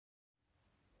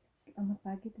Selamat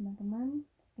pagi teman-teman,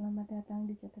 selamat datang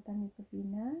di Catatan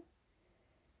Josephine.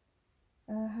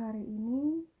 Hari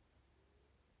ini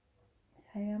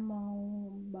saya mau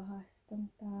bahas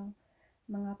tentang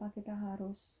mengapa kita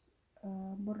harus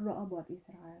berdoa buat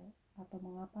Israel, atau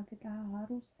mengapa kita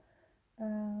harus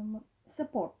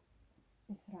support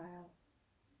Israel.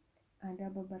 Ada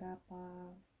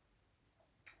beberapa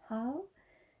hal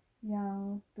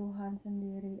yang Tuhan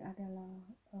sendiri adalah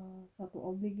suatu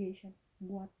obligation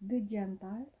buat the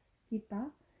Gentiles, kita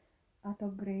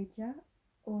atau gereja,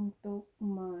 untuk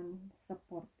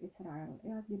mensupport Israel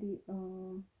ya. Jadi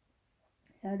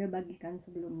saya udah bagikan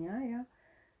sebelumnya ya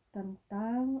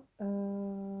tentang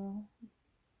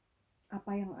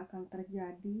apa yang akan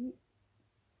terjadi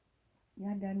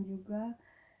ya, dan juga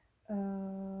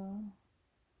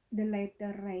the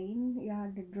later rain ya,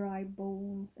 the dry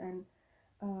bones and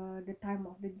the time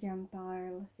of the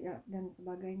Gentiles ya, dan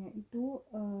sebagainya. Itu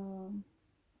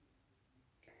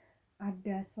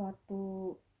ada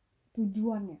suatu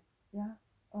tujuannya ya.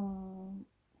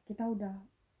 Kita udah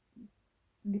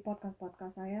di podcast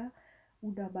saya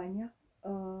udah banyak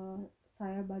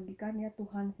saya bagikan ya,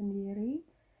 Tuhan sendiri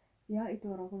ya, itu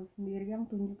Roh Kudus sendiri yang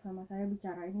tunjuk sama saya,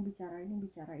 bicara ini,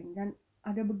 dan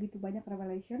ada begitu banyak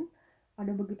revelation,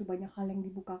 ada begitu banyak hal yang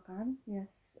dibukakan. Yes,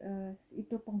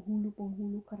 itu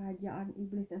penghulu kerajaan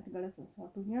iblis dan segala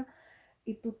sesuatunya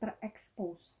itu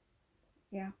terekspos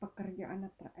ya, pekerjaannya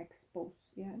terekspos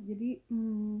ya. Jadi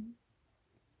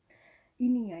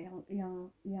ini ya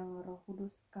yang Roh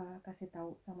Kudus kasih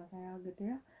tahu sama saya gitu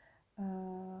ya.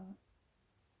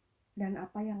 Dan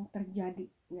apa yang terjadi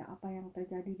ya, apa yang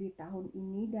terjadi di tahun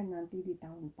ini dan nanti di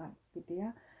tahun depan gitu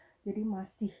ya. Jadi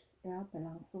masih ya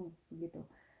berlangsung begitu.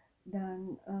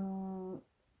 Dan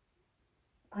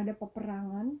ada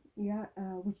peperangan ya,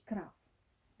 witchcraft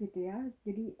gitu ya.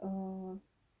 Jadi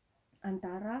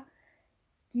antara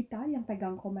kita yang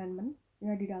pegang commandment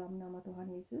ya di dalam nama Tuhan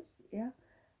Yesus ya,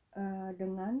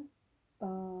 dengan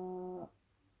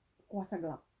kuasa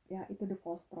gelap ya, itu the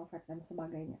false prophet dan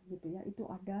sebagainya gitu ya. Itu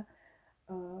ada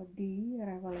di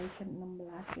Revelation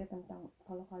 16 ya, tentang,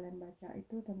 kalau kalian baca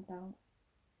itu tentang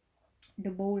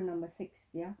the bowl number 6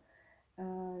 ya,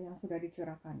 yang sudah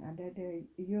dicurahkan. Ada the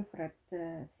Euphrates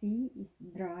Sea is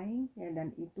drying ya,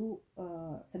 dan itu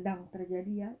sedang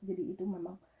terjadi ya. Jadi itu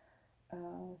memang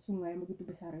sungai yang begitu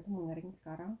besar itu mengering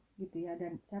sekarang gitu ya.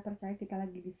 Dan saya percaya kita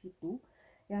lagi di situ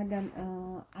ya. Dan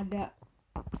ada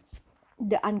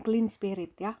the unclean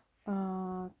spirit ya.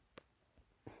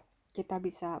 Kita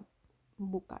bisa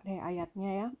buka deh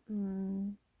ayatnya ya.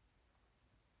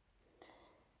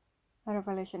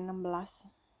 Revelation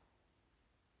 16.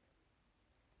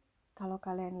 Kalau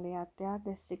kalian lihat ya,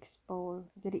 the sixth bowl.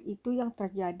 Jadi itu yang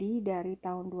terjadi dari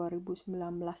tahun 2019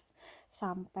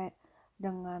 sampai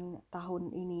dengan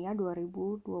tahun ini ya,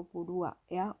 2022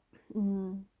 ya.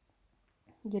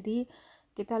 Jadi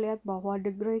kita lihat bahwa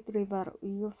the great river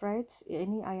Euphrates ya,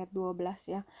 ini ayat 12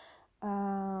 ya,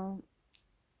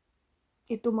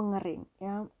 itu mengering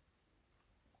ya.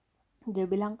 Dia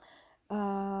bilang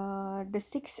the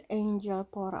sixth angel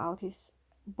pour out his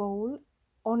bowl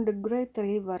on the great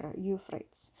river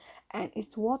Euphrates, and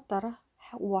its water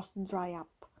was dry up,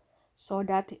 so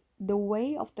that the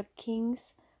way of the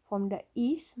kings from the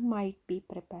east might be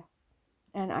prepared.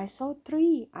 And I saw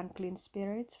 3 unclean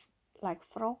spirits like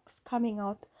frogs coming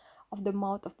out of the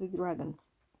mouth of the dragon,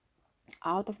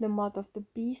 out of the mouth of the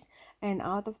beast, and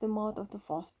out of the mouth of the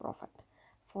false prophet.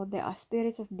 For they are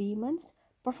spirits of demons,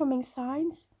 performing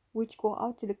signs, which go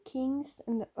out to the kings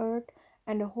and the earth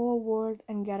and the whole world,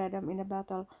 and gather them in the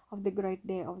battle of the great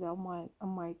day of the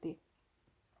Almighty.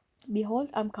 Behold,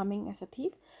 I am coming as a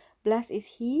thief. Blessed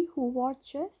is he who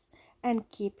watches and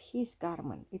keep his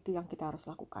garment. Itu yang kita harus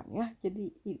lakukan ya.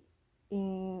 Jadi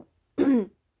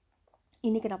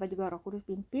ini kenapa juga Roh Kudus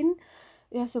pimpin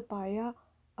ya, supaya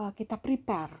kita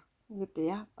prepare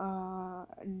gitu ya.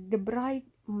 The bride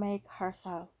make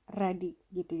herself ready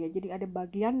gitu ya. Jadi ada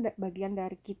bagian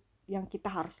dari yang kita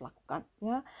harus lakukan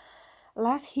ya.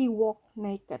 Lest he walk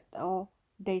naked or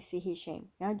they see his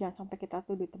shame ya. Jangan sampai kita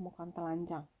tuh ditemukan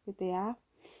telanjang gitu ya.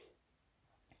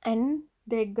 And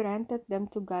they granted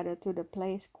them to gather to the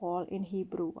place called in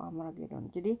Hebrew Armageddon.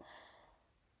 Jadi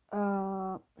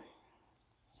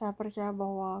saya percaya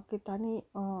bahwa kita nih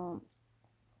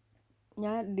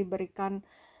ya diberikan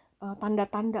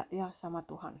tanda-tanda ya sama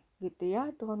Tuhan gitu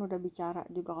ya. Tuhan udah bicara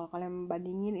juga, kalau kalian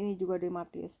bandingin ini juga di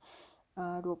Matius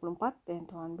 24 dan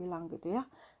Tuhan bilang gitu ya.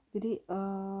 Jadi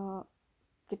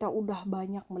kita udah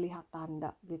banyak melihat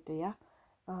tanda gitu ya,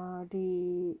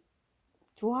 di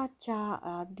cuaca,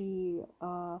 di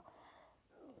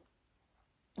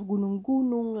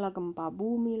gunung-gunung lah, gempa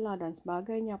bumi lah dan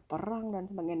sebagainya, perang dan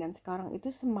sebagainya. Dan sekarang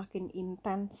itu semakin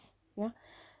intens ya,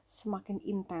 semakin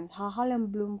intens. Hal-hal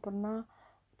yang belum pernah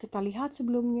kita lihat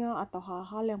sebelumnya atau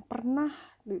hal-hal yang pernah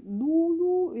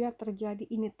dulu ya terjadi,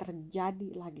 ini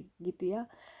terjadi lagi gitu ya.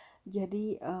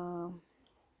 Jadi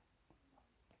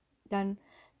dan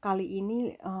kali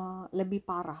ini lebih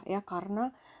parah ya, karena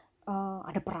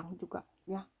ada perang juga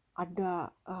ya,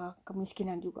 ada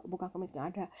kemiskinan juga, bukan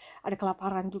kemiskinan, ada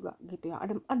kelaparan juga gitu ya,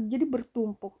 jadi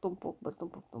bertumpuk-tumpuk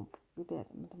gitu ya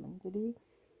teman-teman. Jadi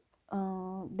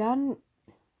dan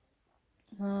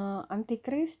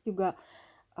antikris juga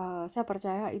saya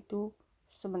percaya itu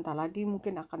sebentar lagi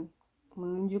mungkin akan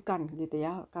menunjukkan gitu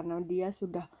ya, karena dia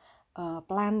sudah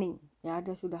planning ya,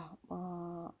 dia sudah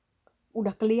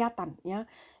udah kelihatan ya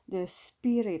the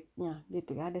spiritnya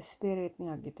gitu ya, the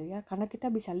spiritnya gitu ya, karena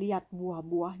kita bisa lihat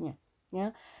buah-buahnya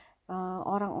ya.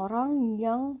 Orang-orang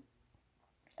yang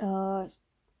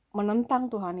menentang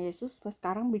Tuhan Yesus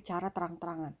sekarang bicara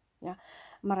terang-terangan ya,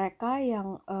 mereka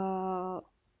yang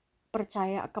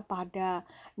percaya kepada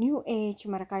New Age,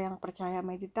 mereka yang percaya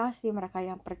meditasi, mereka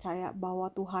yang percaya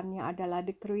bahwa Tuhannya adalah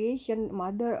the creation,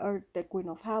 Mother Earth, the Queen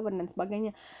of Heaven dan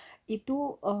sebagainya,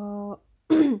 itu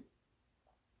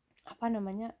apa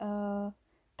namanya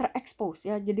terekspos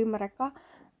ya. Jadi mereka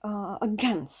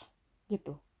against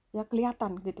gitu ya,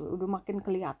 kelihatan gitu, udah makin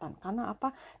kelihatan karena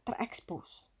apa,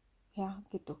 terekspos ya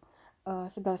gitu.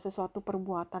 Segala sesuatu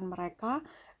perbuatan mereka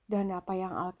dan apa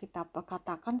yang Alkitab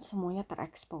katakan semuanya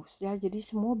terekspos ya, jadi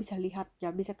semua bisa lihat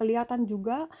ya, bisa kelihatan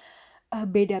juga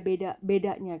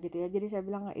bedanya gitu ya. Jadi saya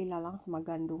bilang ilalang sama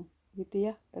gandum gitu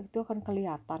ya, itu akan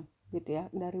kelihatan gitu ya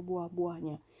dari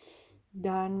buah-buahnya.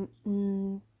 Dan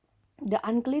the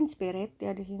unclean spirit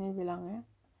ya di sini bilangnya,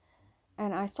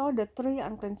 and I saw the three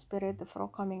unclean spirit, the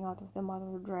frog coming out of the mouth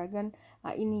of the dragon.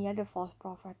 Ini ya the false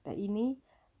prophet. Ini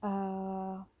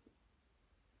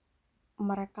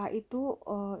mereka itu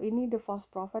ini the false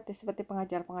prophet ya, seperti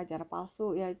pengajar-pengajar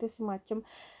palsu ya, itu semacam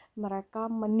mereka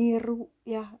meniru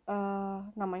ya,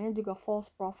 namanya juga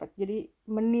false prophet, jadi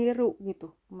meniru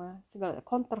gitu, segala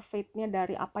counterfeitnya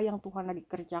dari apa yang Tuhan lagi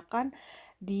kerjakan,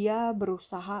 dia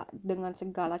berusaha dengan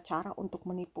segala cara untuk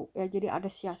menipu ya. Jadi ada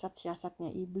siasat-siasatnya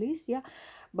iblis ya,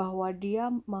 bahwa dia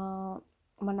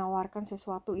menawarkan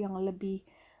sesuatu yang lebih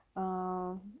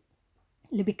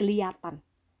kelihatan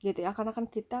gitu ya, karena kan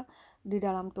kita di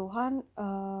dalam Tuhan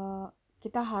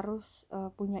kita harus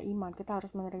punya iman, kita harus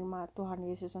menerima Tuhan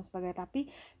Yesus dan sebagainya. Tapi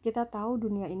kita tahu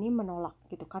dunia ini menolak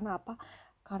gitu, karena apa?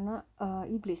 Karena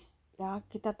iblis ya.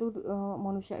 Kita tuh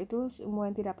manusia itu, semua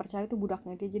yang tidak percaya itu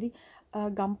budaknya dia. Jadi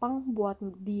gampang buat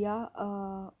dia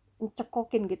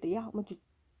cekokin gitu ya,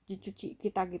 mencuci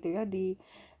kita gitu ya, di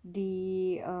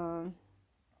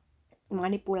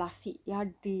manipulasi ya,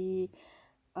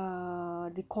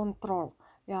 dikontrol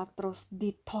ya, terus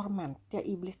di torment ya.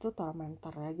 Iblis tuh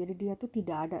tormentor ya, jadi dia tuh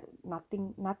tidak ada,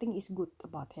 nothing is good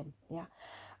about him ya.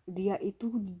 Dia itu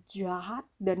jahat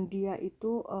dan dia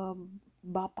itu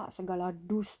bapak segala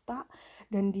dusta,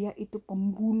 dan dia itu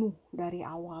pembunuh dari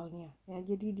awalnya ya.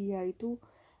 Jadi dia itu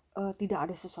tidak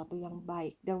ada sesuatu yang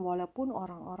baik. Dan walaupun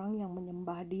orang-orang yang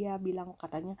menyembah dia bilang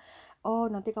katanya,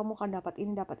 oh nanti kamu akan dapat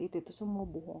ini dapat itu semua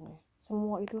bohong ya,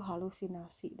 semua itu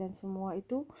halusinasi, dan semua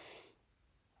itu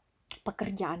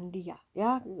pekerjaan dia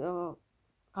ya.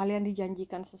 Kalian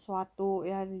dijanjikan sesuatu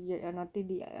ya, nanti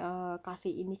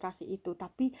kasih ini kasih itu,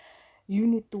 tapi you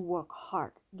need to work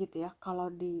hard gitu ya. Kalau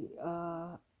di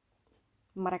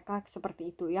mereka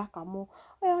seperti itu ya, kamu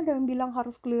ada yang bilang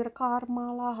harus clear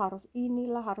karma lah, harus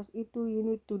inilah, harus itu, you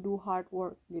need to do hard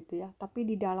work gitu ya. Tapi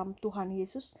di dalam Tuhan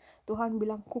Yesus, Tuhan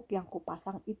bilang kuk yang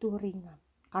kupasang itu ringan,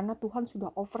 karena Tuhan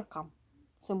sudah overcome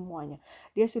semuanya.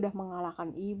 Dia sudah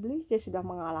mengalahkan iblis, dia sudah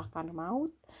mengalahkan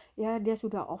maut ya, dia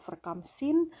sudah overcome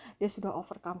sin, dia sudah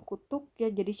overcome kutuk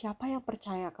ya. Jadi siapa yang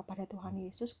percaya kepada Tuhan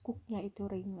Yesus, kuknya itu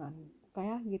ringan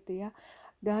kayak gitu ya.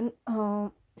 Dan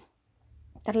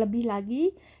terlebih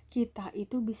lagi kita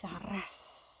itu bisa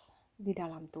rest di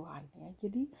dalam Tuhan ya.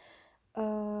 Jadi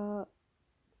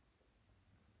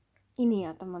ini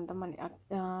ya teman-teman ya,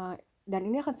 dan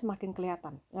ini akan semakin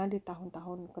kelihatan ya di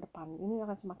tahun-tahun ke depan. Ini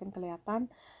akan semakin kelihatan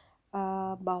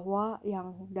bahwa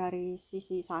yang dari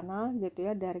sisi sana gitu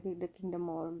ya, dari the kingdom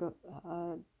of the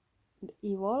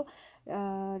evil,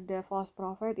 the false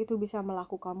prophet itu bisa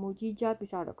melakukan mujizat,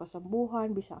 bisa ada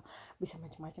kesembuhan, bisa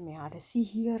macam-macam ya, ada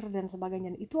sihir dan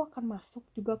sebagainya. Dan itu akan masuk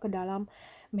juga ke dalam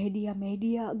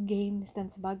media-media, games dan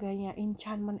sebagainya,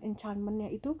 enchantmentnya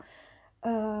itu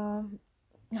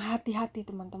hati-hati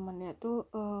teman-teman ya. Itu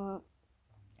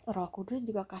Roh Kudus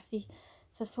juga kasih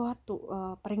sesuatu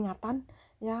peringatan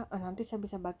ya, nanti saya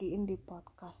bisa bagiin di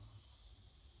podcast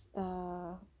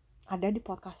ada di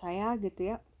podcast saya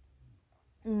gitu ya.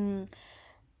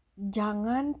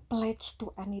 Jangan pledge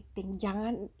to anything,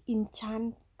 jangan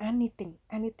enchant anything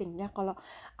ya. Kalau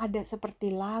ada seperti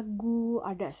lagu,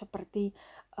 ada seperti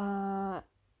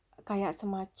kayak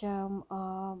semacam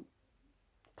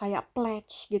kayak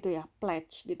pledge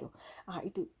gitu.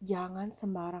 Itu jangan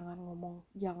sembarangan ngomong,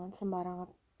 jangan sembarangan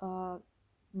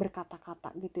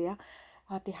berkata-kata gitu ya.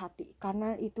 Hati-hati,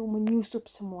 karena itu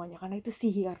menyusup semuanya, karena itu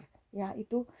sihir ya.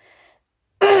 Itu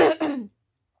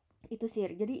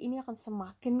sihir. Jadi ini akan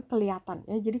semakin kelihatan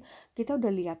ya. Jadi kita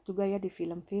udah lihat juga ya di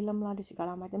film-film lah, di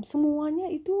segala macam, semuanya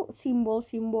itu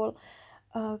simbol-simbol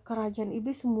kerajaan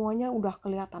iblis semuanya udah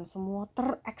kelihatan, semua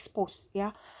terekspos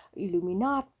ya.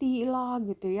 Illuminati lah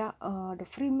gitu ya, the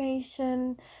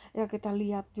Freemason ya, kita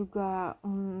lihat juga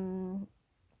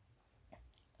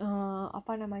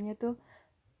apa namanya tuh,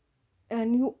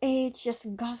 New Age ya,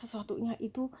 segala sesuatunya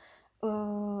itu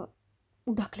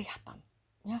udah kelihatan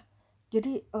ya.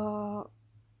 Jadi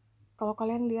kalau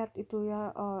kalian lihat itu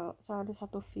ya, ada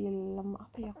satu film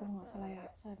apa ya, kalau nggak salah ya,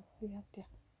 saya lihat ya,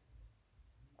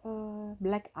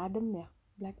 Black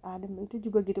Adam itu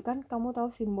juga gitu kan. Kamu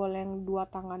tahu simbol yang dua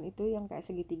tangan itu yang kayak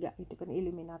segitiga itu kan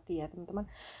Illuminati ya teman-teman.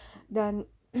 Dan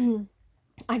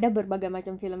ada berbagai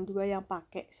macam film juga yang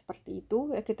pakai seperti itu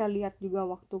ya. Kita lihat juga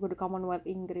waktu ke Commonwealth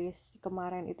Inggris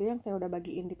kemarin itu yang saya udah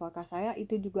bagiin di podcast saya,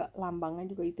 itu juga lambangnya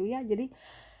juga itu ya. Jadi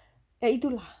ya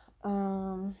itulah,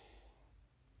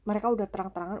 mereka udah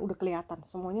terang-terangan, udah kelihatan,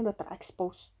 semuanya udah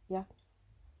terekspos ya.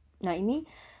 Nah ini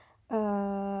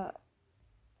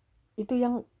itu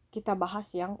yang kita bahas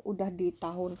yang udah di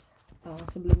tahun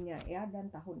sebelumnya ya,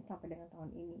 dan tahun sampai dengan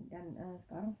tahun ini. Dan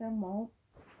sekarang saya mau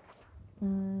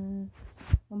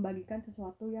membagikan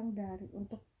sesuatu yang dari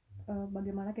untuk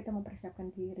bagaimana kita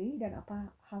mempersiapkan diri dan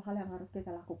apa hal-hal yang harus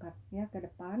kita lakukan ya ke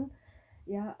depan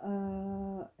ya,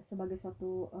 sebagai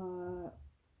suatu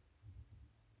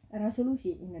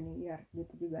resolusi in the new year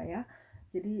gitu juga ya.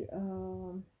 Jadi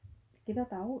kita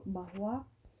tahu bahwa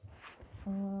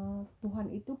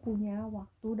Tuhan itu punya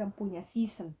waktu dan punya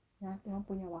season ya. Tuhan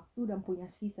punya waktu dan punya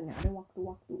season ya, ada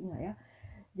waktu-waktunya ya.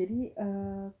 Jadi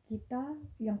kita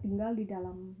yang tinggal di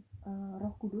dalam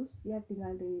Roh Kudus ya,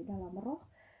 tinggal di dalam Roh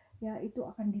ya, itu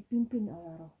akan dipimpin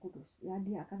oleh Roh Kudus ya.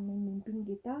 Dia akan memimpin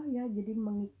kita ya. Jadi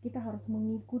kita harus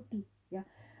mengikuti ya.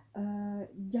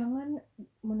 Jangan,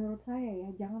 menurut saya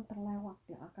ya, jangan terlewat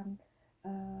ya akan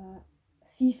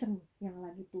season yang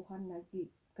lagi Tuhan lagi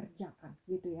kerjakan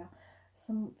gitu ya.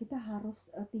 Kita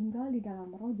harus tinggal di dalam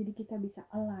Roh, jadi kita bisa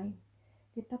align,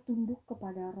 kita tunduk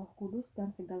kepada Roh Kudus dan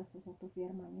segala sesuatu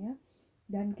firman-Nya,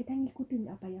 dan kita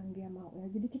ngikutin apa yang Dia mau ya.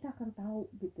 Jadi kita akan tahu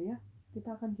gitu ya,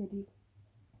 kita akan jadi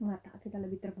mata kita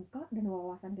lebih terbuka dan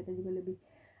wawasan kita juga lebih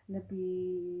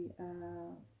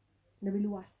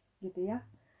luas gitu ya.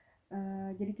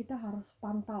 Jadi kita harus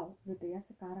pantau gitu ya,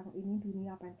 sekarang ini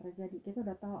dunia apa yang terjadi. Kita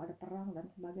udah tahu ada perang dan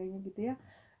sebagainya gitu ya,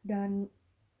 dan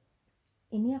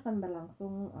ini akan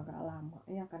berlangsung agak lama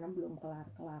ya, karena belum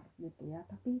kelar-kelar gitu ya.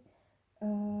 Tapi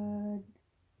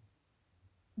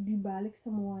di balik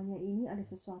semuanya ini ada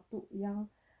sesuatu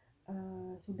yang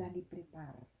sudah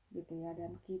di-prepare gitu ya.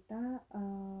 Dan kita,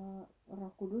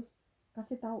 Roh Kudus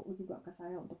kasih tahu juga ke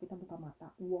saya untuk kita buka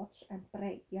mata, watch and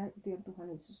pray ya. Itu yang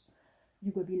Tuhan Yesus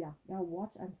juga bilang ya,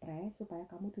 watch and pray supaya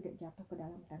kamu tidak jatuh ke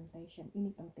dalam temptation.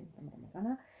 Ini penting teman-teman,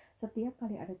 karena setiap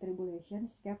kali ada tribulation,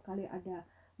 setiap kali ada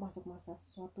masuk masa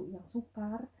sesuatu yang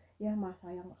sukar ya,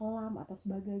 masa yang kelam atau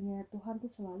sebagainya, Tuhan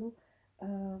tuh selalu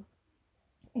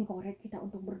encourage kita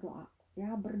untuk berdoa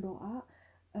ya,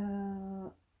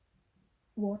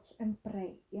 watch and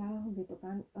pray ya gitu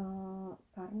kan,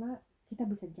 karena kita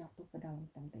bisa jatuh ke dalam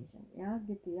temptation ya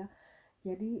gitu ya.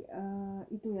 Jadi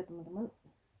itu ya teman-teman,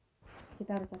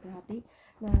 kita harus hati-hati.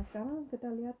 Nah sekarang kita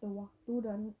lihat waktu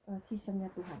dan seasonnya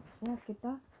Tuhan ya.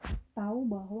 Kita tahu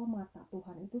bahwa mata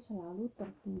Tuhan itu selalu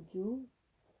tertuju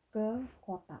ke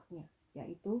kotanya,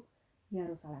 yaitu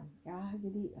Yerusalem ya.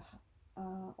 Jadi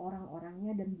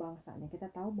orang-orangnya dan bangsanya, kita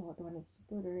tahu bahwa Tuhan Yesus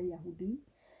itu adalah Yahudi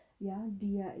ya.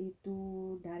 Dia itu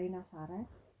dari Nazaret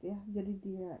ya, jadi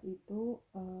dia itu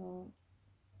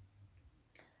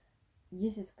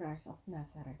Jesus Christ of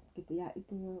Nazareth gitu ya.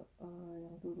 Itu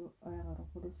yang dulu yang Roh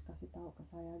Kudus kasih tahu ke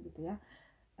saya gitu ya.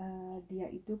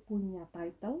 Dia itu punya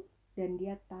title dan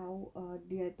dia tahu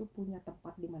dia itu punya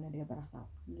tempat di mana dia berasal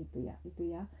gitu ya. Itu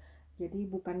ya. Jadi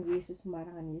bukan Yesus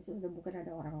sembarangan Yesus, dan bukan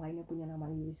ada orang lain yang punya nama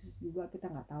Yesus juga,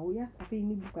 kita nggak tahu ya. Tapi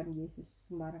ini bukan Yesus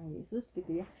sembarang Yesus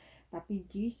gitu ya, tapi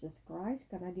Jesus Christ,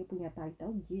 karena dia punya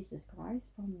title Jesus Christ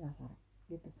from Nazareth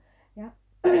gitu ya.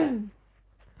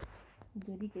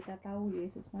 Jadi kita tahu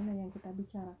Yesus mana yang kita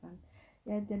bicarakan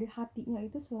ya. Jadi hatinya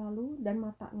itu selalu dan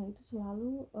matanya itu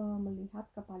selalu melihat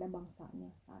kepada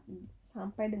bangsanya saat ini,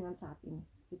 sampai dengan saat ini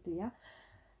gitu ya.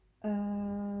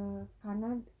 Karena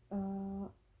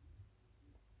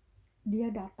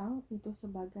dia datang itu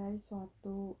sebagai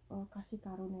suatu kasih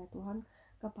karunia Tuhan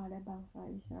kepada bangsa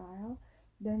Israel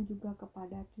dan juga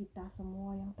kepada kita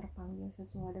semua yang terpanggil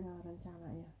sesuai dengan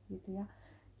rencananya gitu ya.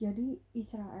 Jadi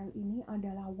Israel ini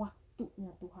adalah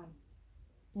waktunya Tuhan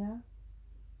ya.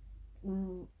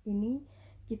 Ini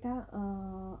kita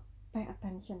pay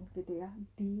attention gitu ya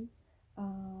di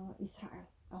Israel,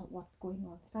 what's going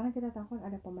on. Sekarang kita tahu kan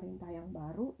ada pemerintah yang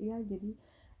baru ya, jadi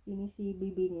ini si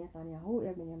Bibi Netanyahu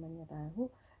ya, Benyamin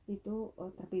Netanyahu itu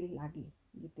terpilih lagi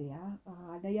gitu ya.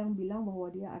 Ada yang bilang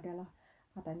bahwa dia adalah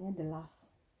katanya the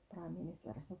last prime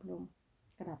minister sebelum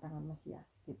kedatangan Mesias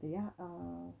gitu ya.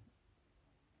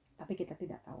 Tapi kita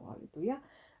tidak tahu hal itu ya.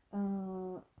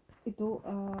 Itu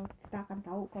kita akan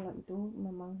tahu kalau itu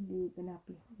memang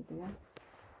digenapi gitu ya.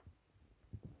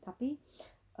 Tapi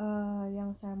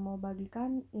yang saya mau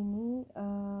bagikan ini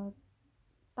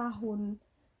tahun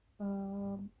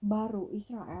baru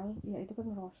Israel, yaitu kan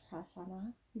Rosh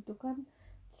Hashanah, itu kan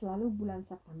selalu bulan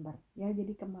September ya.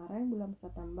 Jadi kemarin bulan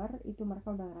September itu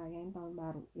mereka udah ngerayain tahun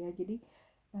baru ya. Jadi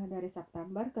dari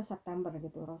September ke September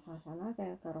gitu, Rosh Hashanah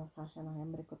kayak ke Rosh Hashanah yang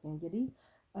berikutnya. Jadi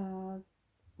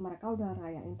mereka udah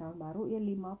rayain tahun baru ya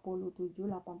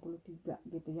 5783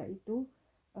 gitu ya. Itu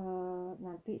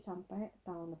nanti sampai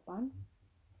tahun depan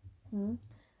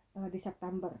di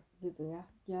September gitu ya.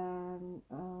 Dan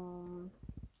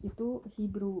itu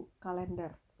Hebrew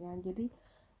kalender ya. Jadi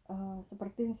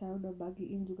seperti yang saya udah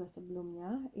bagiin juga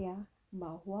sebelumnya ya,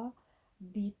 bahwa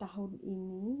di tahun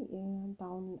ini yang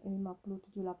tahun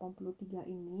 5783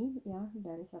 ini ya,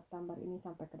 dari September ini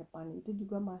sampai ke depan itu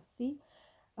juga masih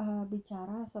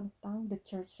bicara tentang the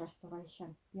church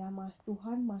restoration ya.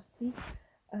 Tuhan masih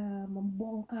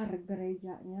membongkar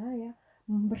gerejanya ya,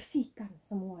 membersihkan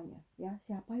semuanya ya.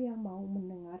 Siapa yang mau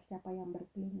mendengar, siapa yang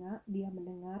bertelinga, dia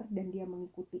mendengar dan dia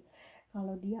mengikuti.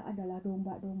 Kalau dia adalah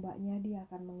domba-dombanya, dia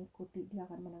akan mengikuti, dia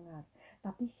akan mendengar.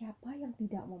 Tapi siapa yang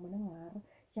tidak mau mendengar,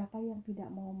 siapa yang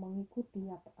tidak mau mengikuti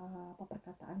apa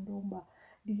perkataan domba,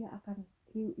 dia akan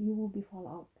you will be fall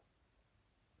out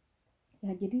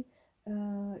ya. Jadi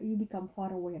you become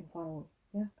far away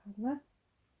ya, karena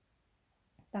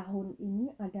tahun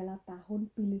ini adalah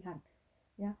tahun pilihan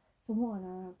ya. Semua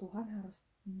anak Tuhan harus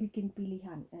bikin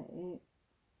pilihan,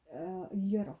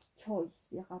 year of choice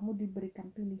ya. Kamu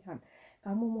diberikan pilihan,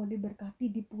 kamu mau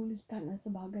diberkati, dipulihkan dan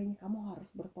sebagainya, kamu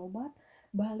harus bertobat,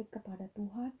 balik kepada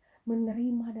Tuhan,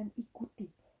 menerima dan ikuti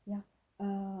ya.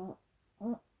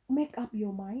 Make up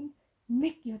your mind,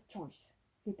 make your choice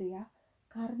gitu ya,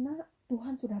 karena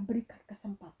Tuhan sudah berikan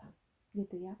kesempatan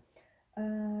gitu ya.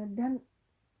 Dan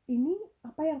ini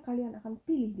apa yang kalian akan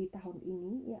pilih di tahun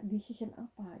ini ya, decision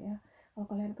apa ya. Kalau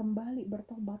kalian kembali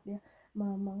bertobat ya,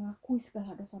 mengakui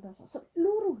segala dosa-dosa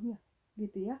seluruhnya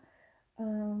gitu ya,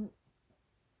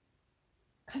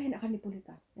 kalian akan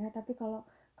dipulihkan ya. Tapi kalau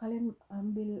kalian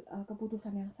ambil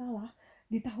keputusan yang salah,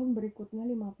 di tahun berikutnya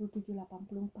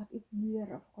 5784 itu year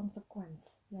of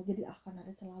consequence ya. Jadi akan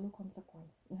ada selalu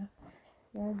consequence ya.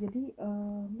 Ya, jadi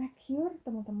make sure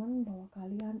teman-teman bahwa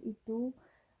kalian itu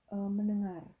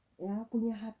mendengar ya,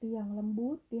 punya hati yang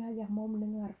lembut ya, yang mau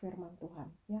mendengar firman Tuhan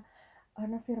ya.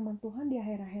 Karena firman Tuhan di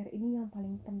akhir-akhir ini yang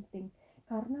paling penting,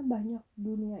 karena banyak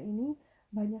dunia ini,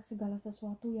 banyak segala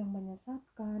sesuatu yang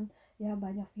menyesatkan ya,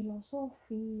 banyak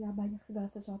filosofi ya, banyak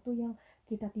segala sesuatu yang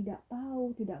kita tidak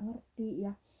tahu, tidak ngerti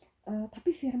ya.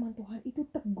 Tapi firman Tuhan itu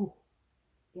teguh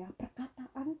ya.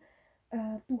 Perkataan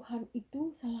Tuhan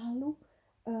itu selalu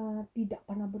tidak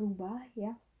pernah berubah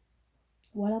ya.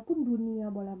 Walaupun dunia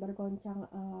boleh bergoncang,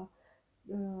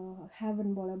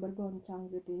 heaven boleh bergoncang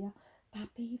gitu ya,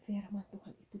 tapi firman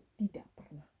Tuhan itu tidak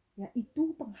pernah ya.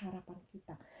 Itu pengharapan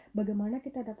kita. Bagaimana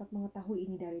kita dapat mengetahui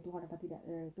ini dari Tuhan apa tidak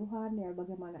dari Tuhan ya,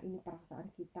 bagaimana ini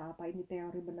perasaan kita, apa ini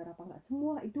teori benar apa enggak,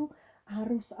 semua itu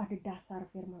harus ada dasar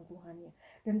firman Tuhannya.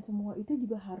 Dan semua itu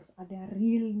juga harus ada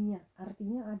realnya,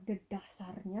 artinya ada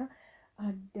dasarnya,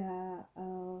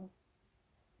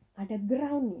 ada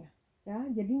groundnya ya.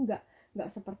 Jadi nggak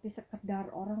seperti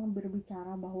sekedar orang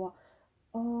berbicara bahwa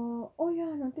oh ya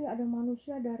nanti ada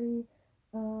manusia dari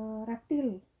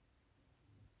reptil.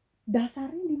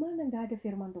 Dasarnya di mana? Nggak ada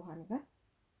firman Tuhan kan?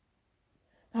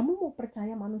 Kamu mau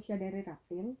percaya manusia dari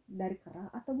reptil, dari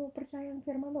kera, atau mau percaya yang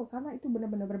firman Tuhan? Karena itu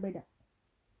benar-benar berbeda.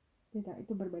 Tidak,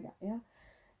 itu berbeda ya.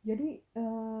 Jadi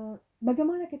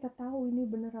bagaimana kita tahu ini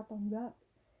benar atau enggak?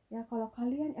 Ya, kalau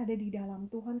kalian ada di dalam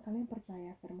Tuhan, kalian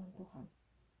percaya firman Tuhan.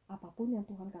 Apapun yang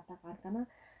Tuhan katakan, karena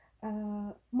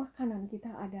makanan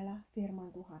kita adalah firman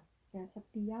Tuhan Ya,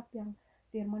 setiap yang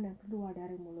firman yang keluar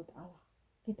dari mulut Allah,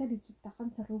 kita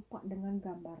diciptakan serupa dengan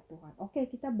gambar Tuhan. Oke,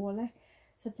 kita boleh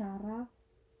secara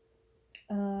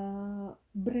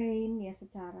brain ya,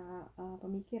 secara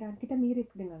pemikiran kita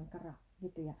mirip dengan kera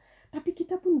gitu ya, tapi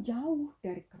kita pun jauh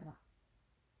dari kera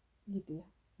gitu ya.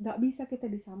 Nggak bisa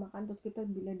kita disamakan terus kita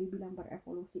bila dibilang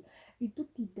berevolusi, itu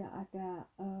tidak ada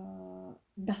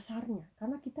dasarnya,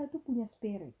 karena kita itu punya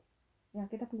spirit ya,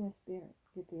 kita punya spirit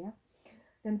gitu ya.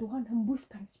 Dan Tuhan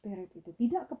hembuskan spirit itu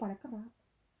tidak kepada kera,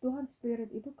 Tuhan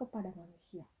spirit itu kepada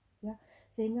manusia ya,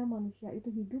 sehingga manusia itu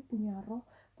hidup punya roh,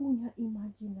 punya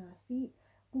imajinasi,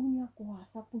 punya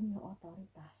kuasa, punya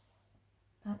otoritas.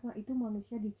 Karena itu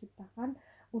manusia diciptakan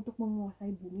untuk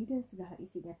menguasai bumi dan segala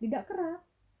isinya, tidak kera.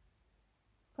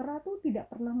 Kera tuh tidak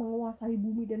pernah menguasai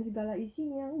bumi dan segala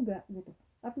isinya, enggak gitu.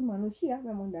 Tapi manusia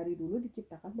memang dari dulu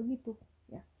diciptakan begitu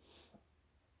ya.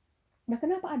 Nah,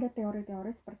 kenapa ada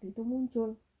teori-teori seperti itu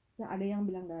muncul? Ya, ada yang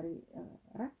bilang dari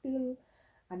reptil,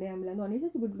 ada yang bilang Tuhan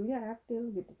Yesus juga dulunya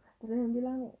reptil gitu. Terus ada yang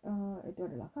bilang itu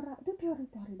adalah kera. Itu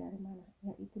teori-teori dari mana?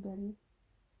 Ya, itu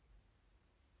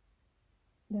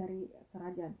dari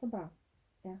kerajaan seberang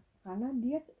ya. Karena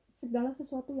dia segala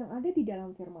sesuatu yang ada di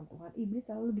dalam firman Tuhan, iblis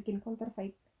selalu bikin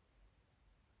counterfeit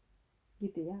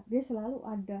gitu ya. Dia selalu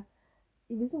ada.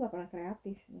 Iblis itu nggak pernah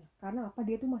kreatif ya. Karena apa?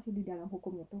 Dia tuh masih di dalam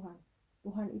hukumnya Tuhan.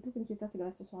 Tuhan itu pencipta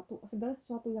segala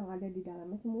sesuatu yang ada di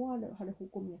dalamnya semua ada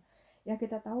hukumnya. Ya,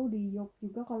 kita tahu di Yob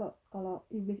juga, kalau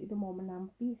iblis itu mau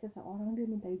menampi seseorang dia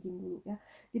minta izin dulu ya.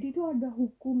 Jadi itu ada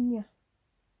hukumnya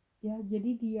ya.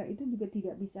 Jadi dia itu juga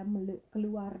tidak bisa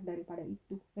keluar daripada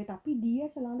itu ya, tapi dia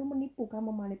selalu menipu kan,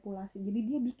 memanipulasi. Jadi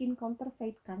dia bikin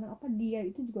counterfeit. Karena apa? Dia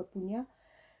itu juga punya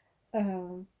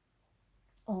eh,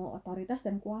 otoritas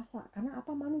dan kuasa. Karena apa?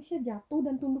 Manusia jatuh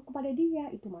dan tunduk kepada dia,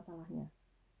 itu masalahnya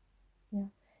ya.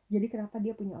 Jadi kenapa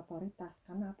dia punya otoritas?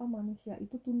 Karena apa? Manusia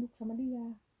itu tunduk sama dia.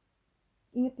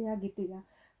 Ingat ya gitu ya,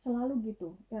 selalu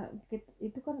gitu ya.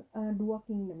 Itu kan dua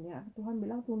kingdom ya. Tuhan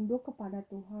bilang tunduk kepada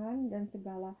Tuhan dan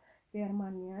segala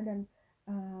firman-Nya, dan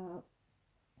uh,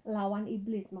 lawan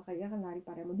iblis maka dia akan lari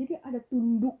padamu. Jadi ada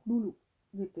tunduk dulu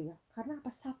gitu ya. Karena apa?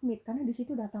 Submit, karena di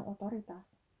situ datang otoritas.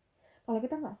 Kalau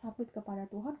kita nggak submit kepada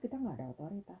Tuhan, kita nggak ada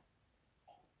otoritas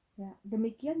ya.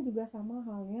 Demikian juga sama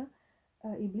halnya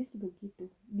iblis juga gitu.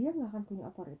 Dia nggak akan punya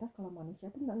otoritas kalau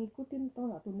manusia tuh nggak ngikutin atau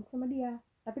nggak tunduk sama dia.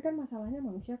 Tapi kan masalahnya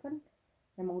manusia kan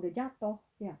memang udah jatuh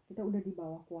ya, kita udah di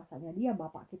bawah kuasanya dia,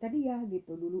 bapak kita dia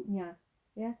gitu dulunya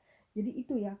ya. Jadi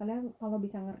itu ya, kalian kalau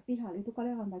bisa ngerti hal itu,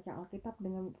 kalian akan baca Alkitab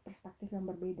dengan perspektif yang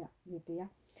berbeda gitu ya.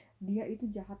 Dia itu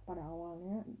jahat pada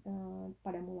awalnya,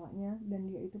 pada mulanya, dan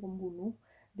dia itu pembunuh,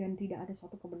 dan tidak ada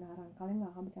suatu kebenaran. Kalian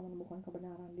nggak akan bisa menemukan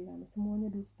kebenaran di dalam,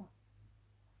 semuanya dusta.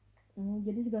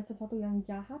 Jadi segala sesuatu yang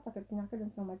jahat, sakit penyakit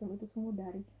dan segala macam itu semua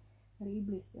dari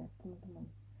iblis ya teman-teman.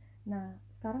 Nah,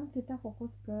 sekarang kita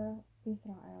fokus ke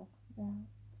Israel ya.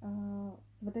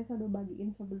 Seperti saya udah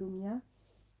bagiin sebelumnya,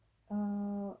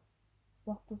 uh,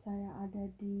 waktu saya ada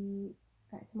di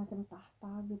kayak semacam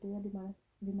tahta gitu ya,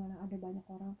 di mana ada banyak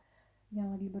orang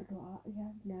yang lagi berdoa ya,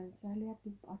 dan saya lihat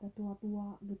ada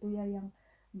tua-tua gitu ya yang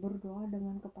berdoa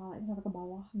dengan kepalanya sampai ke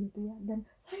bawah gitu ya, dan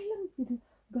silent gitu.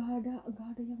 Gak ada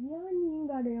yang nyanyi,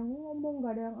 gak ada yang ngomong,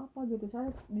 gak ada yang apa gitu.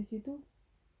 Saya di situ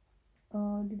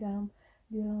di dalam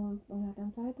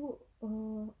penglihatan saya tuh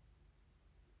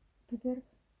pikir,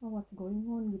 what's going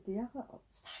on gitu ya,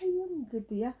 silent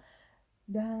gitu ya.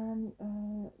 Dan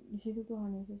di situ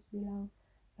Tuhan Yesus bilang,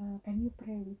 can you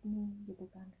pray with me gitu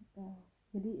kan.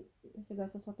 Jadi segala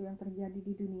sesuatu yang terjadi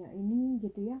di dunia ini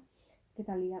gitu ya,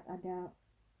 kita lihat ada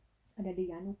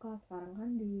di Yanuka sekarang kan,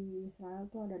 di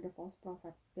Israel tuh ada the false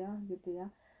prophet ya gitu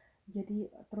ya. Jadi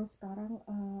terus sekarang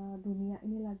dunia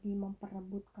ini lagi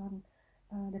memperebutkan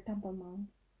the Temple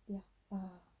Mount ya.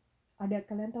 Ada,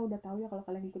 kalian udah tahu ya kalau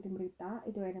kalian ikutin berita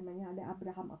itu ya, namanya ada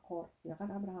Abraham Accord ya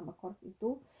kan. Abraham Accord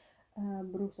itu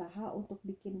berusaha untuk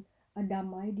bikin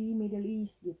damai di Middle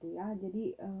East gitu ya.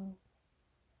 Jadi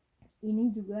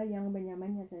ini juga yang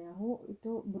Benyamin Netanyahu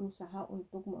itu berusaha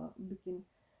untuk bikin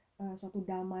suatu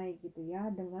damai gitu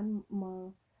ya, dengan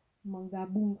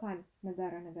menggabungkan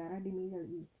negara-negara di Middle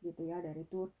East gitu ya, dari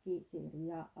Turki,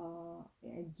 Syria,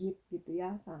 Egypt gitu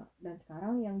ya. Dan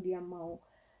sekarang yang dia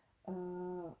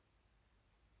uh,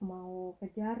 mau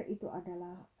kejar itu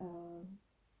adalah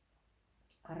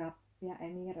Arab ya,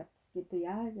 Emirates gitu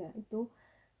ya. Ya itu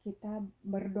kita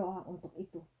berdoa untuk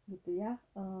itu gitu ya.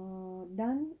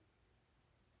 Dan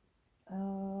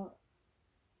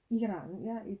Iran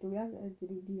ya itu ya,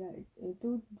 jadi dia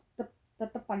itu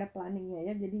tetap pada planningnya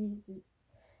ya. Jadi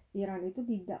Iran itu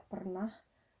tidak pernah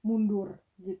mundur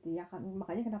gitu ya kan.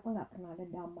 Makanya kenapa nggak pernah ada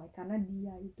damai, karena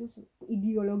dia itu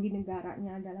ideologi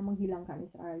negaranya adalah menghilangkan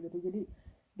Israel gitu. Jadi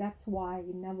that's why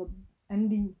it never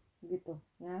ending gitu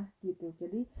ya gitu.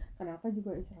 Jadi kenapa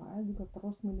juga Israel juga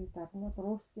terus militernya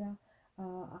terus ya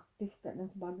aktif dan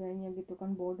sebagainya gitu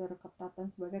kan, border ketat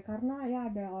dan sebagainya, karena ya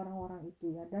ada orang-orang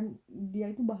itu ya, dan dia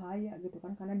itu bahaya gitu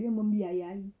kan, karena dia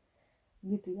membiayai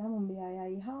gitu ya,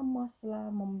 membiayai Hamas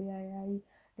lah, membiayai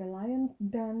The Lions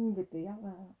Den gitu ya.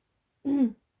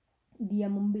 Dia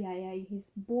membiayai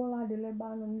Hezbollah di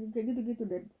Lebanon kayak gitu-gitu,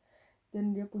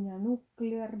 dan dia punya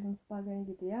nuklir dan sebagainya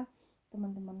gitu ya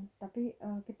teman-teman. Tapi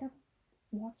kita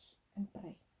watch and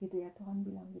pray gitu ya, Tuhan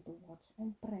bilang gitu, watch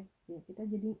and pray ya. Kita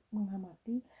jadi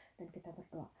mengamati dan kita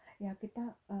berdoa ya.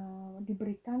 Kita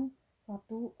diberikan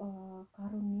suatu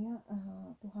karunia,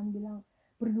 Tuhan bilang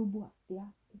bernubuat ya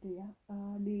itu ya.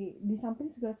 Di samping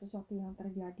segala sesuatu yang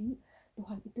terjadi,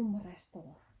 Tuhan itu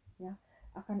merestore ya.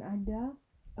 Akan ada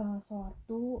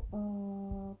suatu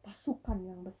pasukan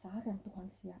yang besar yang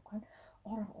Tuhan siapkan,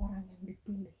 orang-orang yang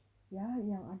dipilih ya,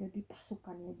 yang ada di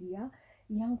pasukannya dia,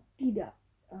 yang tidak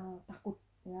takut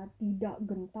ya, tidak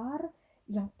gentar,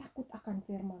 yang takut akan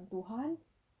firman Tuhan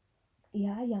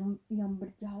ya, yang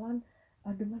berjalan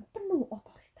dengan penuh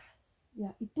otoritas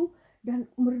ya itu,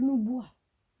 dan bernubuat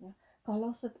ya.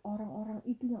 Kalau orang-orang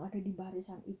itu yang ada di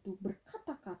barisan itu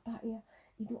berkata-kata ya,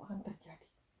 itu akan terjadi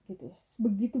gitu ya,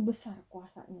 begitu besar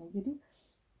kuasanya. Jadi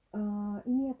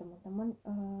ini ya teman-teman,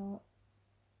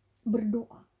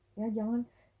 berdoa ya, jangan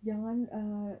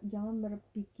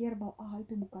berpikir bahwa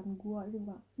itu bukan gua, itu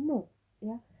bukan, no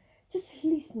ya, just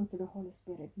listen to the Holy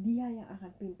Spirit, dia yang akan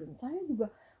pimpin. Saya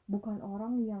juga bukan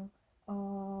orang yang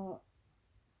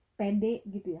pede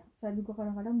gitu ya. Saya juga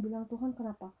kadang-kadang bilang, Tuhan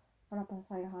kenapa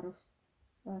saya harus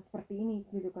seperti ini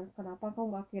gitu kan, kenapa kau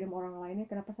nggak kirim orang lainnya,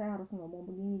 kenapa saya harus ngomong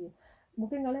begini gitu.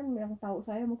 Mungkin kalian yang tahu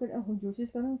saya mungkin Josie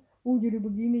sekarang jadi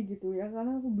begini gitu ya,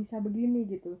 karena aku bisa begini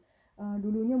gitu.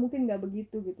 Dulunya mungkin nggak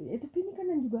begitu gitu ya. Tapi ini kan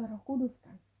juga Roh Kudus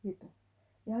kan gitu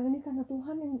ya, ini karena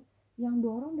Tuhan yang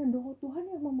dorong, dan Tuhan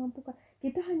yang memampukan.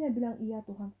 Kita hanya bilang iya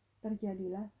Tuhan,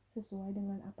 terjadilah sesuai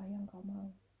dengan apa yang kau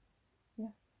mau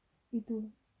ya itu.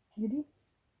 Jadi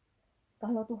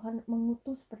kalau Tuhan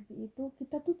mengutus seperti itu,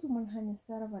 kita tuh cuman hanya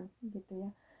servant gitu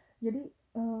ya. Jadi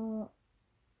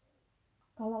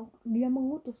kalau dia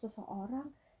mengutus seseorang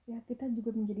ya, kita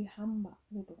juga menjadi hamba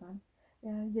gitu kan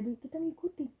ya. Jadi kita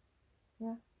ngikutin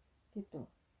ya gitu.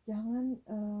 Jangan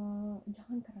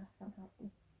keraskan hati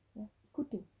ya,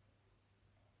 ikutin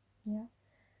ya.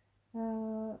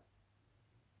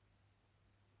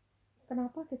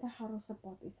 Kenapa kita harus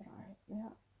support Israel ya?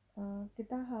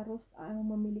 Kita harus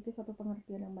memiliki suatu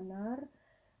pengertian yang benar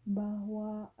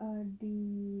bahwa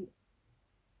di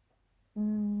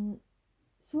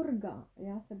surga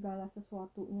ya, segala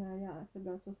sesuatunya ya,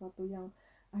 segala sesuatu yang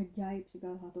ajaib,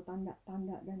 segala satu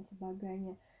tanda-tanda dan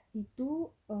sebagainya itu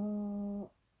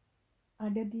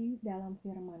ada di dalam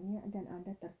firman-Nya, dan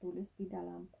ada tertulis di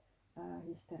dalam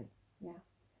history ya.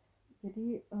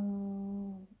 Jadi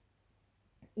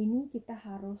ini kita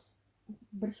harus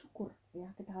bersyukur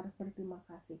ya, kita harus berterima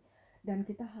kasih, dan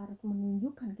kita harus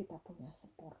menunjukkan kita punya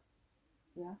support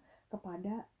ya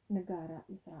kepada negara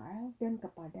Israel dan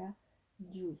kepada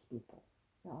Jewish people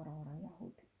ya, orang-orang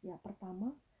Yahudi ya.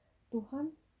 Pertama,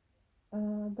 Tuhan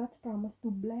God's promise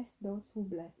to bless those who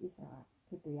bless Israel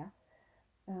gitu ya.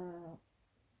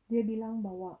 Dia bilang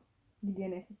bahwa di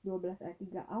Genesis 12 ayat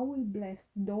 3, I will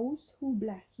bless those who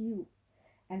bless you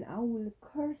and I will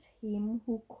curse him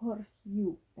who curse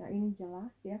you. Nah ini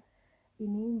jelas ya,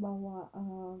 ini bahwa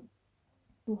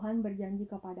Tuhan berjanji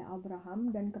kepada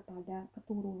Abraham dan kepada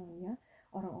keturunannya,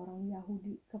 orang-orang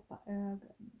Yahudi,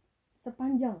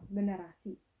 sepanjang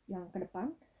generasi yang ke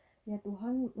depan ya.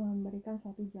 Tuhan memberikan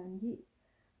suatu janji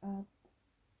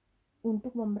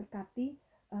untuk memberkati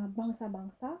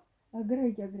bangsa-bangsa,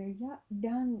 gereja-gereja,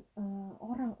 dan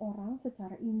orang-orang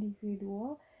secara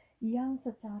individual yang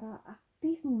secara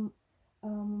aktif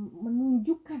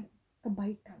menunjukkan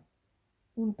kebaikan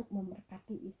untuk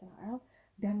memberkati Israel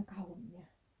dan kaumnya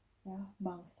ya,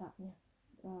 bangsanya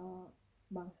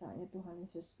Tuhan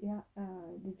Yesus ya,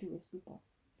 the Jewish people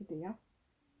gitu ya.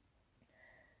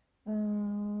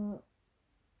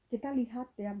 Kita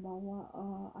lihat ya bahwa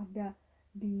ada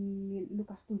di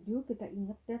Lukas 7, kita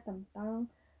ingat ya tentang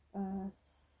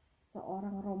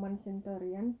seorang Roman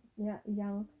centurion ya,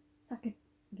 yang sakit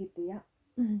gitu ya,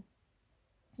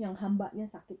 yang hambanya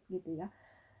sakit gitu ya.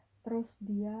 Terus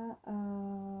dia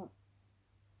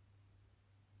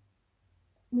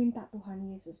minta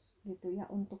Tuhan Yesus gitu ya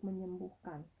untuk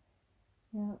menyembuhkan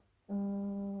ya,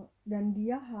 dan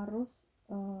dia harus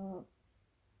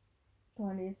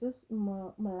Tuhan Yesus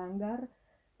melanggar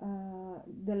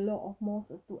the law of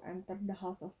Moses to enter the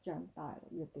house of Gentile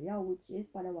gitu ya, which is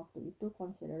pada waktu itu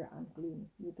considered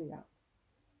unclean gitu ya.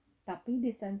 Tapi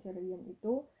di centurion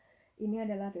itu, ini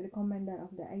adalah the commander of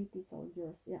the 80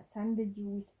 soldiers ya, send the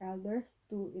Jewish elders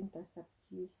to intercept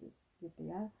Jesus gitu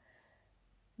ya.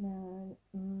 Nah,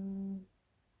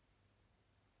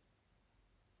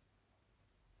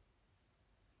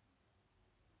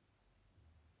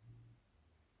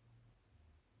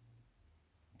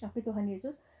 tapi Tuhan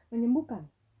Yesus menyembuhkan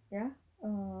ya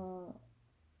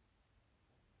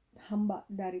hamba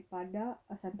daripada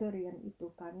centurion itu,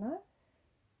 karena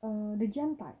the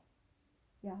Gentile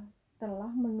ya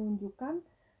telah menunjukkan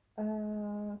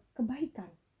kebaikan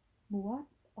buat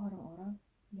orang-orang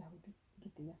Yahudi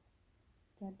gitu ya.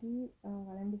 Jadi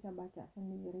kalian bisa baca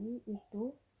sendiri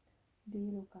itu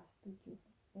di Lukas 7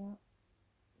 ya.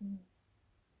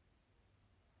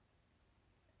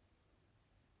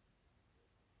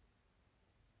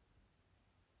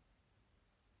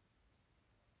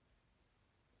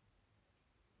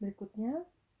 Berikutnya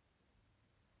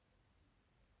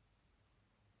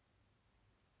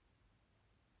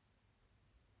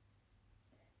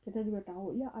kita juga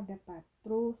tahu ya, ada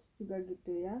Petrus juga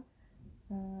gitu ya,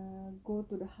 go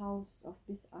to the house of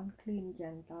this unclean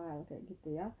Gentile kayak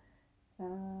gitu ya.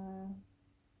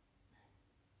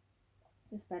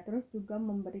 Terus Petrus juga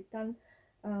memberikan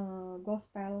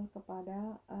gospel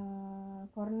kepada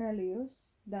Cornelius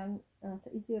dan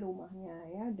seisi rumahnya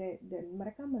ya, dan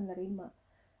mereka menerima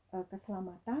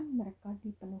keselamatan, mereka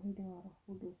dipenuhi dengan Roh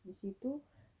Kudus. Di situ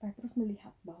Petrus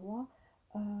melihat bahwa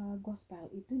gospel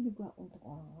itu juga untuk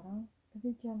orang-orang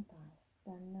dari Gentiles,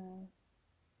 dan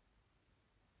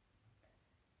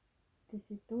di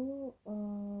situ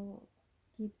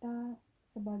kita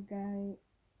sebagai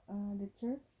the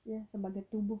church ya, sebagai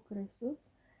tubuh Kristus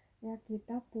ya,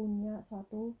 kita punya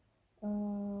suatu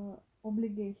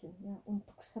obligation ya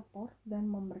untuk support dan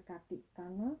memberkati,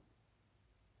 karena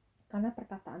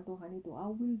perkataan Tuhan itu I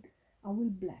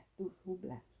will bless those who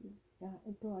bless you ya,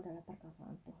 itu adalah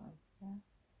perkataan Tuhan ya.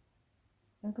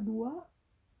 Yang kedua,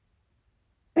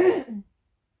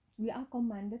 we are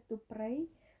commanded to pray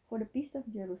for the peace of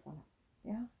Jerusalem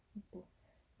ya. Itu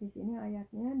di sini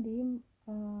ayatnya di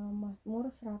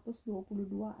Mazmur 122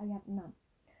 ayat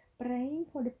 6. Praying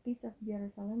for the peace of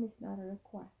Jerusalem is not a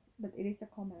request, but it is a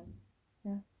command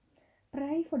ya.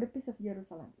 Pray for the peace of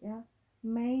Jerusalem ya.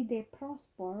 May they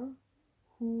prosper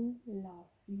who love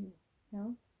you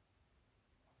ya.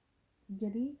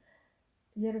 Jadi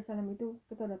Yerusalem itu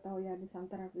kita udah tahu ya, the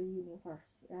center of the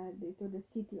universe ya, itu the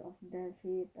city of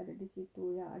David, ada di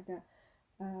situ ya, ada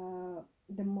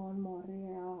the Mount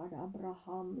Moriah, ada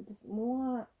Abraham, itu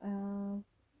semua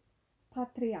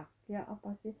patriark ya,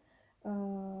 apa sih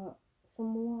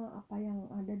semua apa yang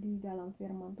ada di dalam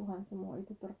firman Tuhan, semua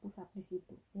itu terpusat di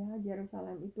situ ya.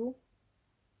 Yerusalem itu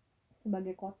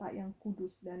sebagai kota yang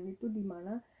kudus, dan itu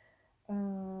dimana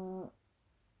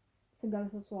segala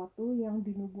sesuatu yang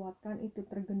dinubuatkan itu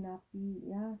tergenapi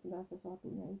ya, segala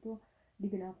sesuatunya itu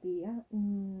digenapi ya,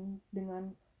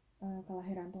 dengan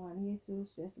kelahiran Tuhan Yesus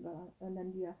ya, segala,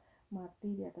 dan dia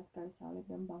mati di atas kayu salib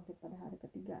dan bangkit pada hari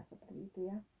ketiga, seperti itu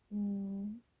ya.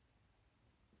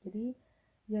 Jadi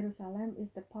Jerusalem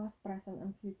is the past, present,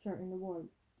 and future in the world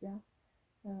ya.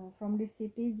 From this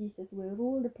city Jesus will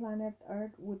rule the planet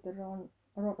Earth with the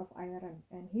rod of iron,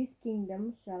 and his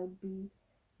kingdom shall be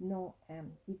no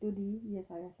end. Itu di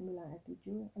Yesaya 9 ayat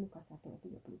 7, Lukas 1 ayat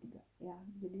 33 ya.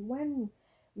 Jadi when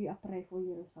we are pray for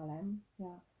Jerusalem ya,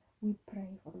 we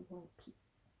pray for the world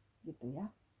peace gitu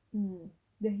ya.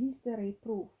 The history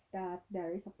proof that there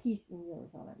is a peace in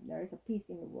Jerusalem, there is a peace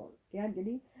in the world ya.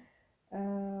 Jadi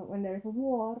when there is a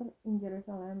war in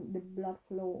Jerusalem, the blood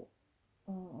flow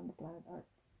on the planet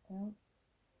Earth ya,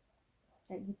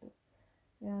 kayak gitu.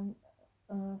 Dan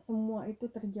semua itu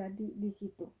terjadi di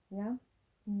situ ya.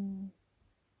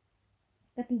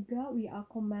 Ketiga, we are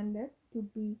commanded to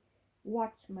be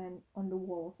watchmen on the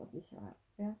walls of Israel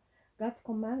ya. God's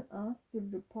command us to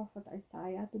the prophet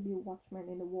Isaiah to be watchmen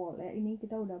in the wall ya. Ini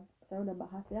saya udah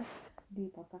bahas ya di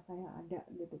podcast saya, ada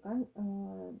gitu kan,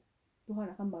 Tuhan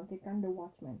akan bangkitkan the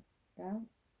watchman ya.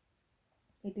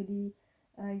 Itu di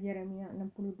Yeremia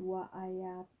 62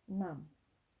 ayat 6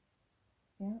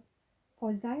 ya.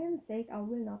 For Zion's sake I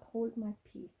will not hold my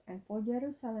peace, and for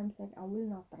Jerusalem's sake I will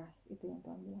not rest. Itu yang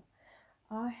Tuhan bilang.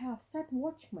 I have set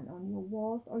watchmen on your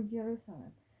walls, O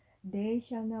Jerusalem. They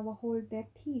shall never hold their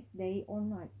peace day or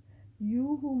night.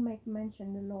 You who make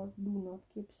mention the Lord, do not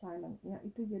keep silent. Ya,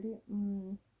 itu jadi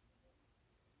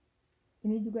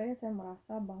ini juga ya, saya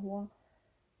merasa bahwa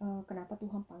kenapa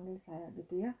Tuhan panggil saya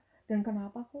gitu ya, dan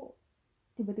kenapa kok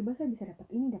tiba-tiba saya bisa dapat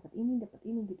ini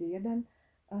gitu ya. Dan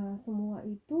semua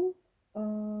itu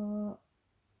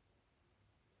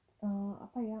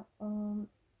apa ya,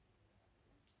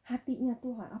 hatinya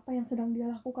Tuhan, apa yang sedang Dia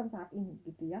lakukan saat ini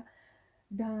gitu ya.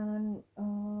 Dan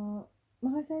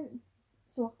makanya saya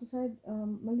sewaktu saya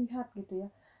melihat gitu ya,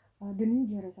 the New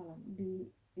Jerusalem di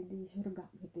surga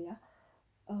gitu ya,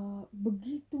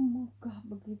 begitu megah,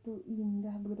 begitu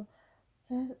indah, begitu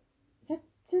saya saya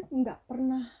saya nggak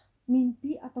pernah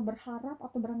mimpi atau berharap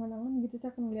atau berangan-angan gitu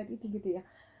saya akan melihat itu gitu ya.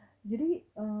 Jadi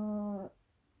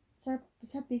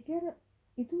saya pikir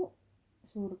itu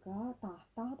surga,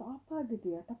 tahta atau apa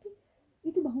gitu ya, tapi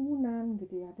itu bangunan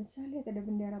gitu ya. Dan saya lihat ada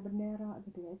bendera-bendera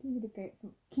gitu ya, itu jadi kayak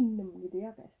kingdom gitu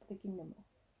ya, kayak seperti kingdom.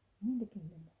 Ini the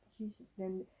kingdom of Jesus.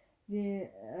 Dan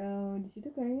di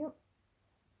situ kayaknya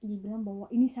dibilang bahwa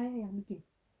ini saya yang bikin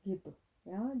gitu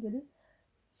ya. Jadi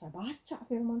saya baca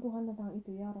firman Tuhan tentang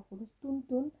itu ya, Roh Kudus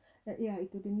tuntun ya,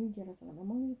 itu the New Jerusalem,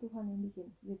 memang itu Tuhan yang bikin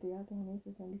gitu ya, Tuhan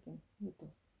Yesus yang bikin gitu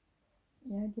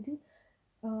ya. Jadi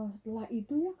setelah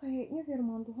itu ya kayaknya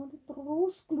firman Tuhan tuh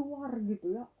terus keluar gitu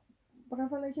ya,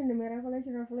 revelation demi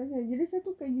revelation. Jadi saya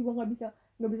tuh kayak juga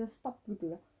nggak bisa stop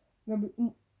gitu ya,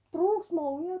 terus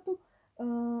maunya tuh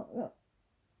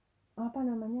apa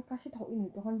namanya, kasih tahu ini,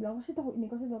 Tuhan bilang kasih tahu ini,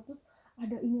 kasih tahu, terus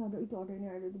ada ini, ada itu, ada ini,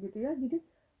 ada itu gitu ya. Jadi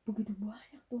begitu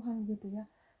banyak Tuhan gitu ya.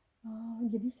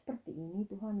 Jadi seperti ini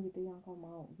Tuhan gitu yang kau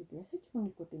mau gitu ya. Saya cuma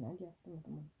ngikutin aja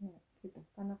teman-teman ya gitu,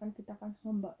 karena kan kita kan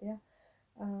hamba ya,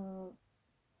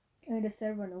 the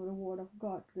servant of the word of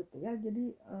God gitu ya.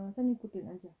 Jadi saya ngikutin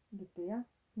aja gitu ya.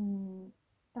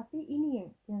 Tapi ini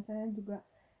yang saya juga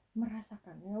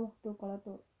merasakan ya, waktu kalau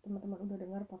tuh teman-teman udah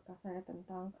dengar podcast saya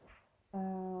tentang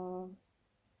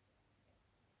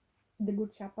The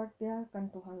Good Shepherd ya, kan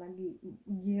Tuhan lagi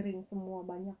giring semua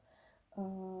banyak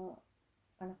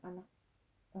anak-anak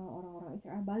orang-orang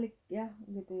Israel balik ya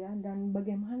gitu ya. Dan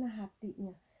bagaimana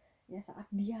hatinya ya saat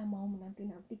dia mau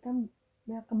menanti-nantikan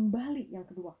ya kembali yang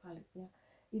kedua kali ya,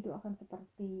 itu akan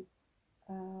seperti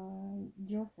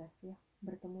Joseph ya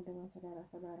bertemu dengan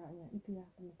saudara-saudaranya itu ya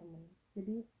teman-teman.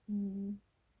 Jadi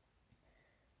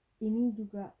ini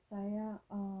juga saya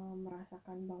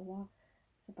merasakan bahwa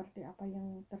seperti apa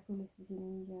yang tertulis di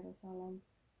sini Yerusalem,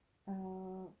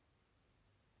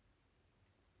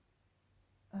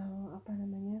 apa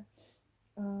namanya,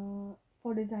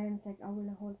 for the Zion's sake I will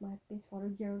not hold my peace, for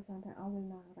the Jerusalem I will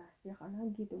not rest ya, karena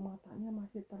gitu matanya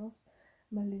masih terus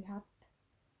melihat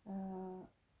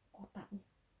kotanya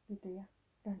gitu ya,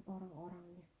 dan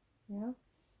orang-orangnya ya.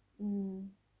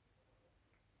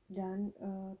 Dan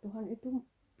Tuhan itu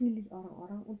pilih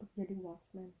orang-orang untuk jadi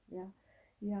watchman ya,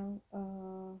 yang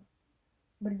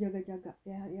berjaga-jaga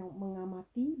ya, yang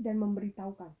mengamati dan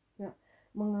memberitahukan ya,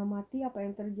 mengamati apa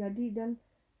yang terjadi dan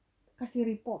kasih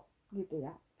report gitu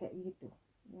ya, kayak gitu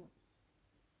ya.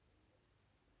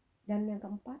 Dan yang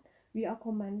keempat, we are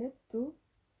commanded to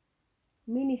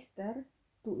minister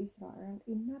to Israel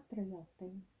in material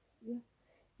things ya.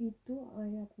 Itu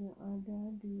ayatnya ada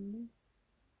di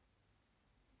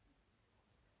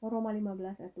Roma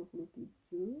 15 ayat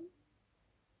 27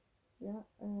 ya.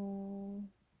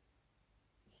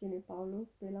 Sini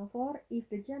Paulus bilang, for if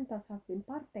the Gentiles have been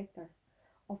partakers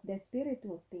of the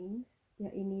spiritual things ya,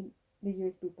 ini the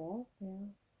Jewish people ya,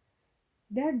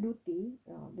 their duty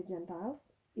the Gentiles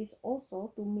is also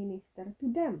to minister to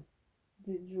them,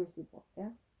 the Jewish people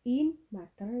ya, in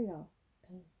material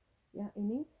things ya.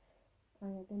 Ini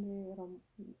ayatnya di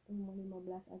Roma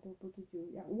 15 ayat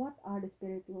 27 ya. What are the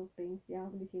spiritual things ya,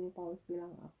 di sini Paulus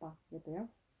bilang apa gitu ya.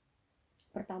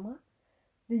 Pertama,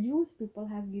 the Jewish people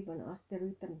have given us the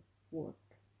written word,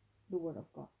 the word of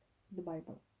God, the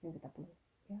Bible yang kita punya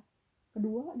ya.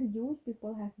 Kedua, the Jewish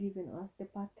people have given us the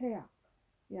patriarch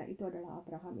ya, itu adalah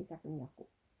Abraham, Ishak, dan Yakub.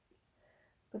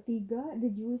 Ketiga, the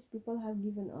Jewish people have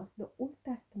given us the Old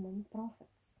Testament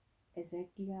prophets,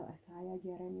 Ezekiel, Isaiah,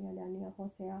 Jeremia, Daniel,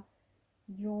 Hosea,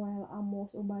 Joel,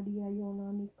 Amos, Obadiah,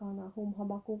 Yona, Mika, Nahum,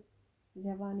 Habakuk,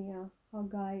 Zefania,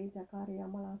 Hagai, Zakaria,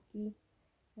 Malaki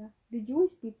ya. The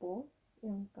Jewish people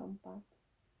yang keempat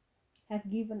have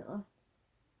given us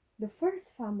the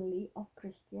first family of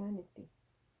Christianity,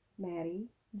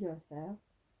 Mary, Joseph,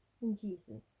 and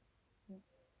Jesus.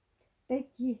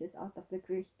 Take Jesus out of the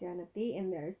Christianity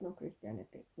and there is no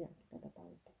Christianity. Ya, kita udah tahu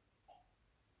itu.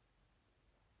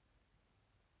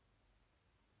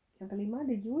 Yang kelima,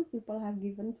 the Jewish people have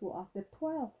given to us the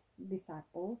 12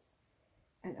 disciples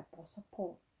and Apostle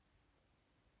Paul.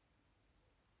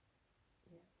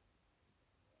 Ya.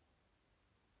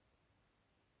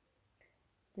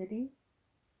 Jadi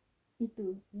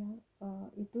itu ya,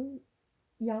 itu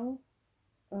yang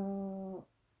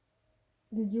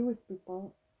the Jewish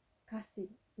people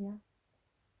kasih, ya,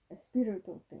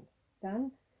 spiritual things.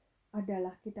 Dan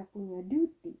adalah kita punya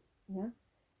duty, ya,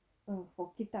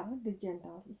 for kita, the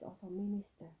Gentiles is also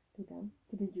minister to them,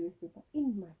 to the Jewish people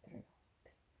in material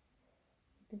things.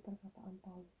 Itu perkataan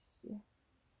Paulus, ya.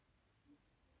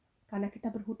 Karena kita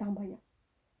berhutang banyak,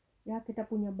 ya, kita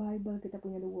punya Bible, kita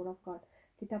punya the Word of God,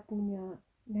 kita punya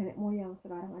nenek moyang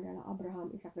sekarang adalah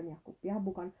Abraham, Ishak dan Yakub, ya,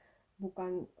 bukan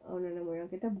nenek moyang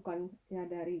kita bukan ya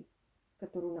dari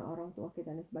keturunan orang tua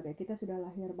kita dan sebagainya. Kita sudah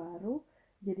lahir baru,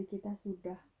 jadi kita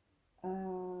sudah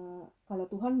kalau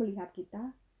Tuhan melihat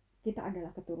kita adalah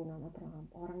keturunan Abraham,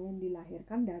 orang yang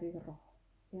dilahirkan dari roh,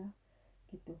 ya,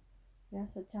 gitu. Ya,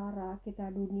 secara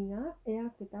kita dunia, ya,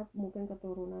 kita mungkin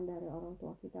keturunan dari orang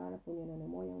tua kita, ada punya nenek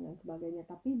moyang dan sebagainya.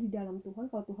 Tapi di dalam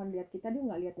Tuhan, kalau Tuhan lihat kita, dia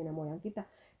nggak lihat nenek moyang kita,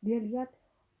 dia lihat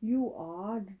you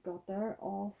are the daughter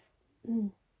of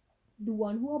the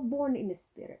one who are born in the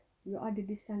spirit. You are the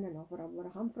descendant of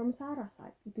Abraham from Sarah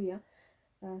side. Itu ya,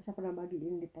 saya pernah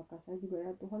bagiin di podcast saya juga,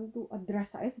 ya, Tuhan tuh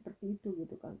address saya seperti itu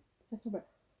gitu kan. Saya sampai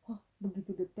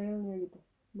begitu detailnya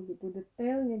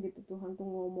gitu Tuhan tuh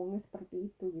ngomongnya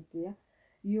seperti itu gitu ya.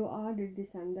 You are the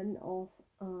descendant of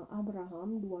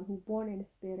Abraham, the one who born in the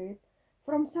spirit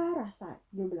from Sarah side,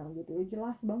 dia bilang gitu ya,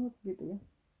 jelas banget gitu ya.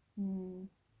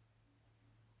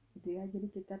 Gitu ya, jadi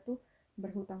kita tuh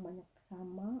berhutang banyak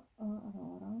sama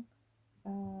orang-orang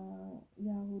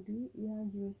Yahudi, ya,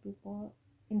 Jewish people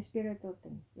in spiritual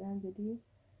things, ya. Jadi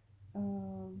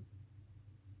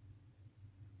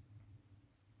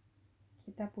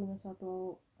kita punya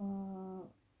suatu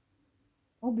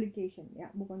obligation, ya,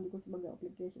 bukan juga sebagai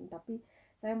obligation, tapi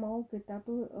saya mau kita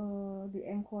tuh di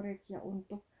encourage, ya,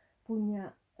 untuk punya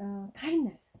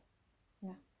kindness,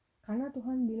 ya, karena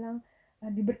Tuhan bilang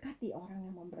diberkati orang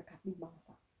yang memberkati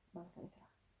bangsa Israel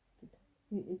gitu.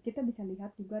 Kita bisa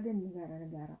lihat juga di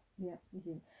negara-negara, ya, di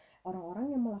sini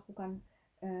orang-orang yang melakukan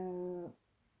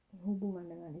hubungan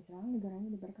dengan Israel,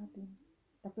 negaranya diberkati,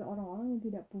 tapi orang-orang yang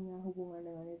tidak punya hubungan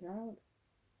dengan Israel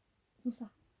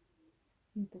susah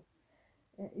gitu.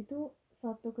 Itu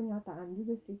suatu kenyataan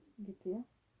juga sih gitu ya.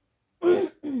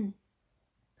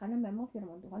 Karena memang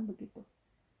firman Tuhan begitu.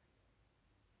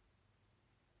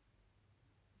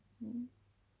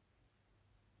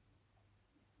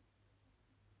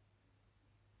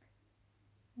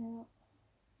 Ya,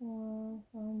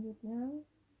 selanjutnya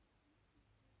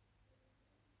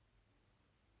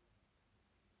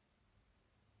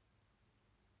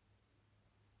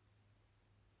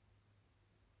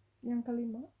yang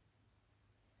kelima,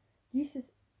 Jesus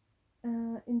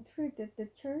entreated the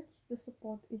church to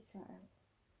support Israel.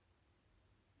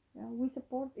 Yeah, we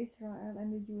support Israel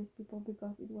and the Jewish people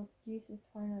because it was Jesus'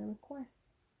 final request,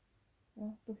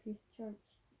 ya, to his church.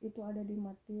 Itu ada di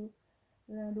Matius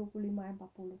 25 ayat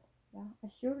 40. Ya,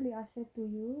 surely I say to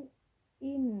you,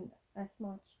 in as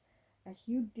much as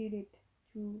you did it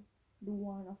to the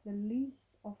one of the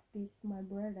least of these my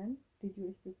brethren, the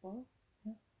Jewish people,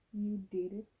 ya, you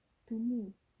did it to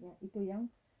me. Ya, itu yang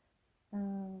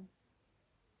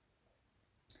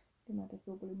di Matius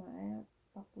 25 ayat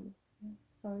 40. Ya.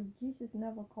 So Jesus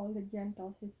never called the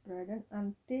Gentiles his brethren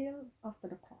until after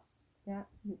the cross. Ya,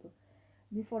 gitu.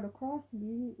 Before the cross,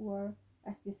 we were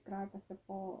as described as the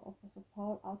Apostle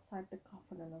Paul outside the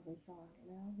covenant of Israel,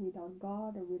 ya, without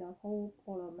God or without hope,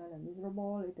 all of men are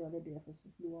miserable. Itu ada di Efesus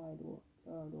 2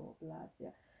 12 ya,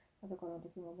 atau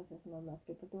Korintus 15 19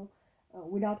 gitu tuh,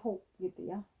 without hope gitu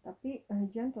ya. Tapi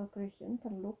gentle Christian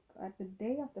can look at the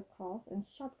day of the cross and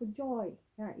shout for joy.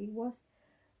 Ya,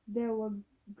 they were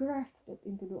grafted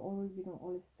into the original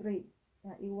olive tree.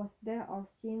 Ya, it was there our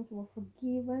sins were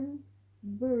forgiven,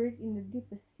 buried in the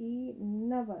deepest sea,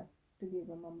 never to be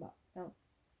remembered. Nah,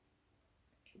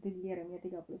 itu di Yeremia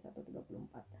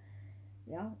 31-34.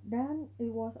 Ya, dan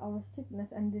it was our sickness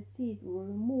and disease were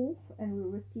removed and we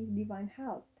receive divine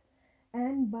health,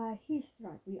 and by his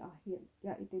stripes we are healed.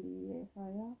 Ya, itu di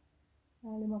Yesaya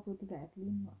 53 ayat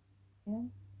 5. Ya.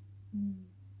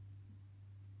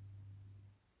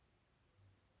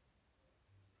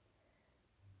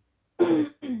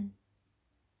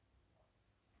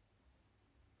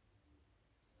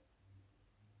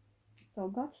 So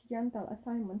God's gentle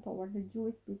assignment toward the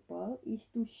Jewish people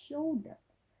is to show them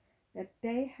that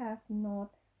they have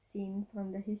not seen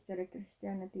from the history of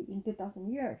Christianity in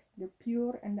 2000 years the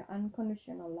pure and the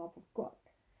unconditional love of God.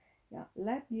 Yeah,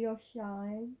 let your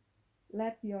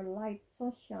light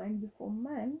so shine before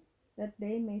men that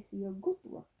they may see your good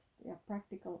works, ya,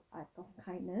 practical act of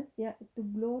kindness, ya, to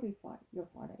glorify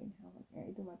your Father in heaven. Ya,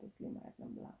 itu Matius 5 ayat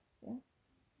 16 ya.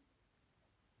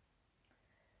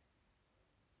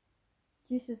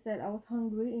 Jesus said, I was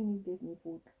hungry and you gave me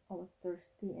food. I was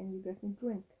thirsty and you gave me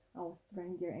drink. I was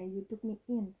stranger and you took me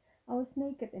in. I was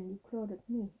naked and you clothed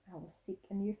me. I was sick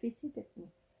and you visited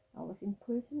me. I was in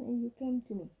prison and you came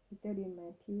to me. Itu di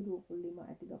Matthew 25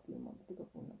 ayat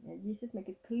 35-36. Ya, Jesus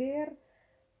make it clear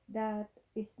that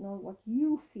it's not what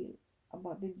you feel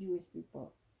about the Jewish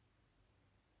people.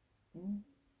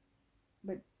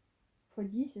 But for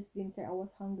Jesus didn't say I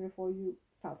was hungry for you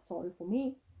felt sorry for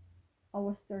me. I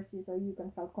was thirsty so you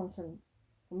can felt concern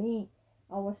for me.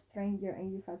 I was stranger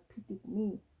and you felt pity for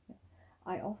me.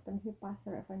 I often hear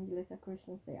pastor, evangelists, or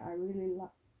Christians say I really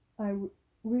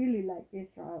like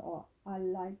Israel, or I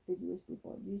like the Jewish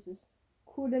people. Jesus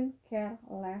couldn't care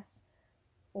less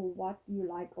of what you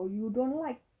like or you don't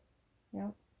like.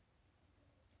 Yeah.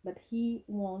 But he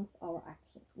wants our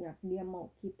action. Ya, dia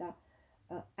mau kita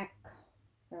act,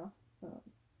 ya,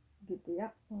 gitu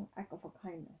ya, act of a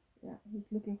kindness. Ya, he's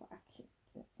looking for action.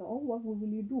 Ya. So what will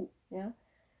you do? Ya,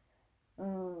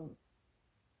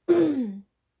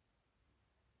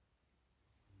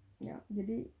 ya,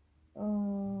 jadi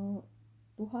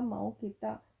Tuhan mau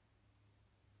kita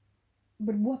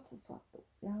berbuat sesuatu,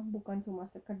 ya, bukan cuma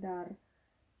sekedar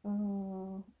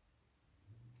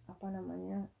apa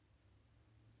namanya,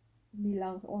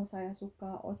 bilang oh saya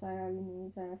suka, oh saya ini,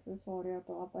 saya feel sorry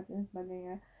atau apa dan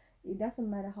sebagainya. It doesn't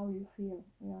matter how you feel,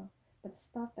 ya, but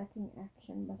start taking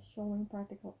action by showing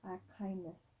practical act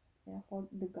kindness, ya, for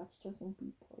the God's chosen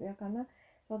people, ya, karena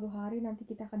suatu hari nanti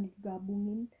kita akan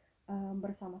digabungin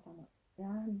bersama-sama,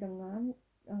 ya, dengan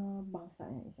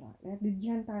bangsanya Israel, ya, the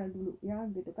Gentile dulu, ya,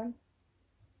 gitu kan,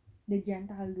 the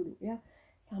Gentile dulu, ya,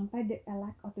 sampai the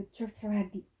elect of the church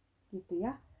ready, gitu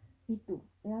ya. Itu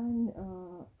yang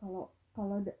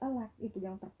kalau the elect itu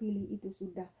yang terpilih itu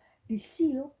sudah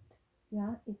di-sealed,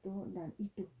 ya, itu dan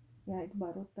itu, ya, itu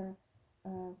baru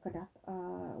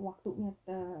waktunya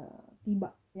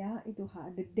tiba, ya, itu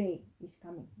the day is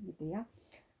coming, gitu ya,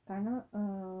 karena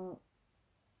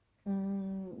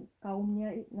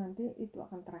kaumnya nanti itu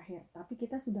akan terakhir. Tapi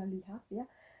kita sudah lihat, ya,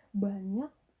 banyak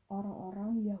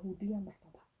orang-orang Yahudi yang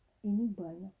bertobat. Ini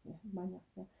banyak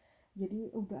ya. Jadi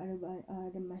udah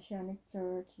ada Messianic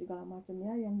Church segala macam,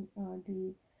 ya, yang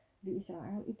di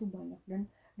Israel itu banyak, dan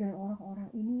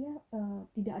orang-orang ini, ya,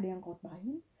 tidak ada yang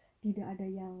khotbahin, tidak ada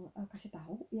yang kasih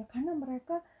tahu, ya, karena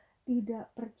mereka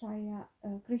tidak percaya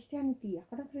Christianity, ya,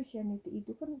 karena Christianity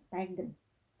itu kan pagan,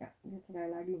 ya, sekali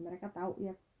lagi mereka tahu,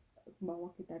 ya, bahwa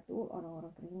kita tuh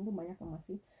orang-orang Kristen tuh banyak yang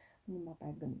masih menyembah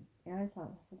pagan, ya,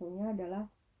 salah satunya adalah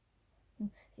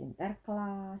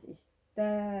Sinterklas,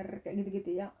 Easter, kayak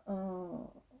gitu-gitu, ya,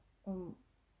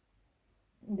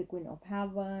 the Queen of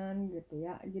Heaven, gitu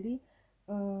ya. Jadi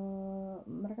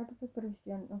mereka tuh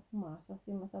Kristen,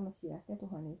 masa Mesiasnya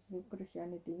Tuhan Yesus,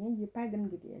 Christianity-nya jadi pagan,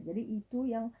 gitu ya. Jadi itu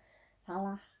yang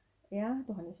salah, ya.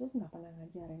 Tuhan Yesus nggak pernah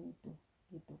ngajarin itu,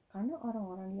 gitu, karena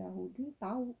orang-orang Yahudi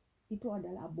tahu itu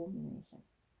adalah abomination,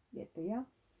 gitu ya.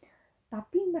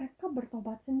 Tapi mereka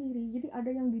bertobat sendiri. Jadi ada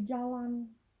yang di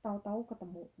jalan tahu-tahu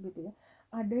ketemu, gitu ya.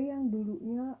 Ada yang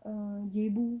dulunya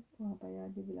Jebu, apa ya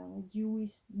dibilang,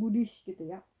 Jewish Buddhist, gitu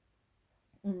ya,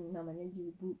 namanya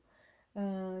Jebu.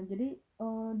 Jadi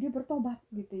dia bertobat,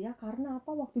 gitu ya, karena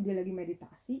apa, waktu dia lagi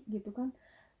meditasi, gitu kan,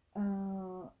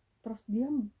 terus dia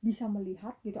bisa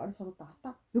melihat, gitu, ada suatu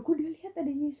tahta. Loh, kok dia lihat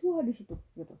ada Yesua di situ,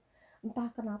 gitu.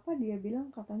 Entah kenapa dia bilang,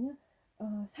 katanya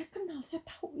saya kenal, saya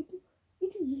tahu itu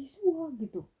Yesua,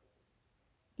 gitu.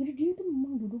 Jadi dia tuh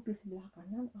memang duduk di sebelah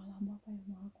kanan Allah Bapa yang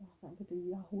Maha Kuasa, gitu,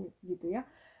 Yahweh, gitu ya.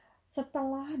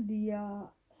 Setelah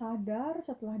dia sadar,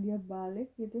 setelah dia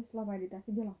balik, gitu, setelah meditasi,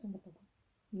 dia langsung bertobat,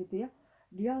 gitu ya.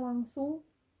 Dia langsung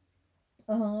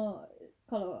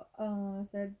kalau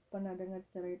saya pernah dengar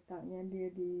ceritanya dia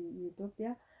di YouTube,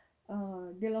 ya,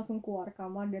 dia langsung keluar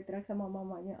kamar, dia teriak sama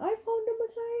mamanya, I found the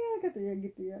Messiah, katanya,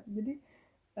 gitu ya. Jadi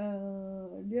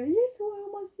dia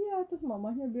Yesua Masiah, terus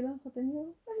mamanya bilang, katanya,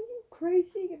 are you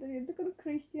crazy, katanya, itu kan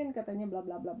Christian, katanya, bla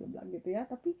bla bla bla bla, gitu ya.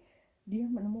 Tapi dia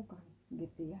menemukan,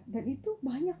 gitu ya. Dan itu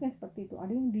banyak yang seperti itu.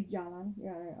 Ada yang di jalan,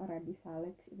 ya, Rabbi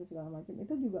Felix itu segala macam,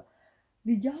 itu juga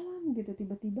di jalan, gitu,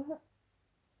 tiba-tiba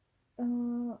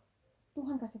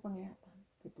Tuhan kasih penglihatan,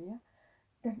 gitu ya,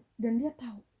 dan dia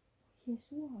tahu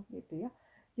Yesua, gitu ya.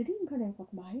 Jadi nggak ada yang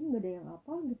khotbahin, nggak ada yang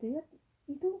apa, gitu ya.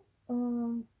 Itu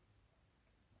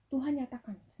Tuhan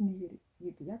nyatakan sendiri,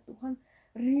 gitu ya. Tuhan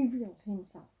reveal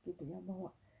himself, gitu ya,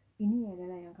 bahwa ini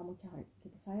adalah yang kamu cari,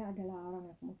 gitu. Saya adalah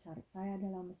orang yang kamu cari, saya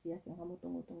adalah Mesias yang kamu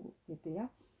tunggu-tunggu, gitu ya.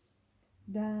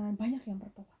 Dan banyak yang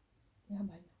bertobat, ya,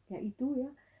 banyak, ya, itu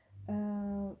ya.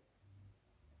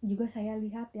 Juga saya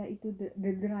lihat, ya, itu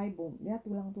the dry bone, ya,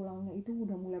 tulang-tulangnya itu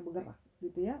udah mulai bergerak,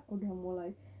 gitu ya, udah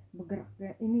mulai bergerak,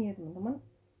 ya. Ini ya teman-teman,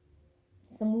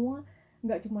 Semua,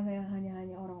 nggak cuma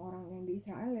hanya orang-orang yang di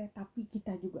Israel ya, tapi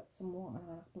kita juga semua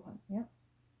anak-anak Tuhan ya.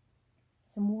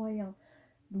 Semua yang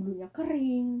dulunya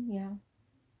kering ya,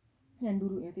 yang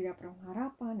dulunya tidak pernah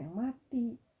harapan, yang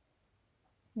mati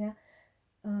ya,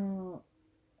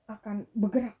 akan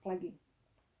bergerak lagi,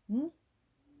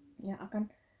 ya akan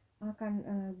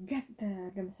get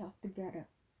themselves together,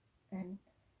 and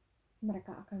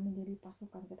mereka akan menjadi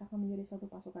pasukan. Kita akan menjadi suatu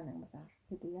pasukan yang besar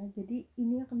gitu ya. Jadi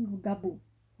ini akan bergabung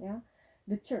ya,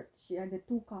 the church ya, the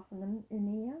two covenant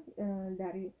ini ya,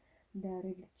 dari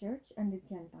the church and the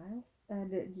Gentiles,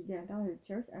 the Gentile, the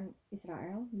church and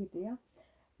Israel gitu ya.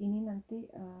 Ini nanti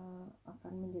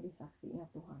akan menjadi saksinya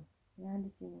Tuhan ya di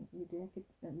sini gitu ya.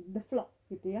 The flock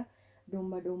gitu ya,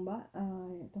 domba-domba,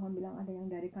 Tuhan bilang ada yang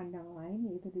dari kandang lain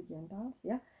yaitu the Gentiles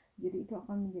ya. Jadi itu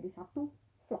akan menjadi satu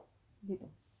flock gitu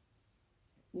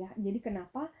ya. Jadi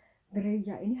kenapa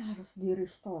gereja ini harus di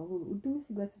restore dulu? Itu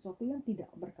segala sesuatu yang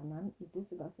tidak berkenan, itu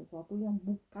segala sesuatu yang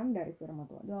bukan dari firman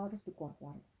Tuhan, itu harus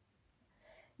dikeluarkan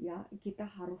ya. Kita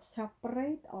harus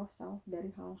separate ourselves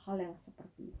dari hal-hal yang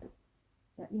seperti itu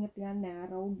ya. Ingat ya,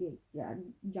 narrow gate ya,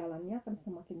 jalannya akan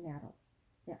semakin narrow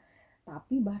ya.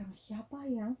 Tapi barang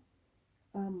siapa yang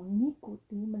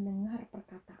mengikuti, mendengar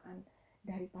perkataan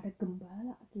daripada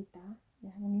gembala kita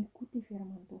ya, mengikuti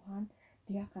firman Tuhan,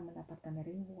 dia akan mendapatkan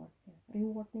reward ya.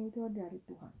 Rewardnya itu dari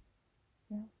Tuhan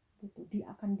ya gitu.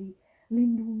 Dia akan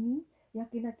dilindungi ya,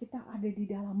 kita ada di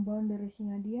dalam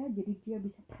boundariesnya dia, jadi dia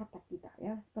bisa protect kita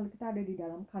ya. Kalau kita ada di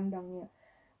dalam kandangnya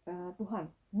Tuhan,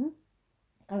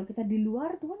 kalau kita di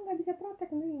luar, Tuhan nggak bisa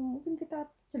protect nih. Mungkin kita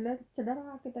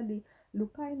cedera, kita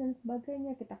dilukai dan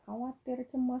sebagainya, kita khawatir,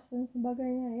 cemas dan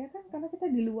sebagainya ya kan, karena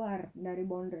kita di luar dari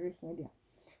boundariesnya dia.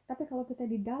 Tapi kalau kita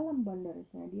di dalam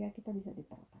boundariesnya dia, kita bisa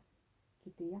diprotect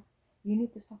gitu ya. You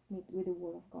need to submit with the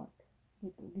word of God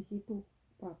gitu. Di situ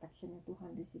protectionnya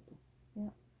Tuhan di situ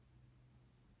ya.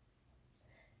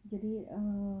 Jadi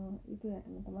itu ya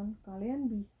teman-teman, kalian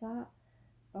bisa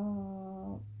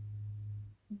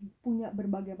punya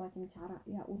berbagai macam cara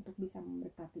ya untuk bisa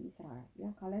memberkati Israel ya.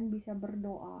 Kalian bisa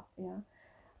berdoa ya,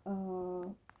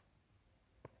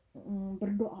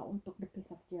 berdoa untuk the peace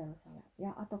of Jerusalem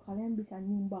ya, atau kalian bisa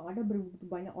nyumbang. Ada begitu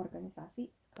banyak organisasi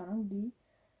sekarang di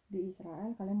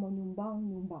Israel. Kalian mau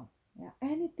nyumbang ya,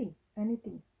 anything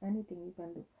you can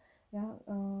do ya.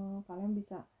 Kalian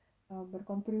bisa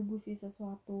berkontribusi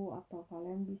sesuatu, atau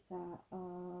kalian bisa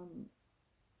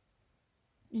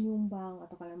nyumbang,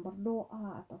 atau kalian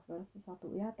berdoa atau segala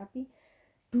sesuatu ya. Tapi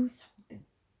do something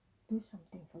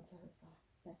for Jerusalem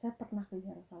ya. Saya pernah ke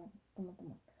Jerusalem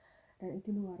teman-teman, dan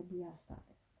itu luar biasa.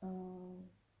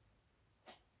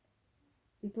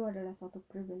 Itu adalah suatu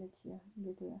privilege ya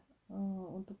gitu ya,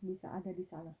 untuk bisa ada di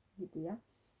sana gitu ya.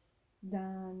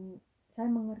 Dan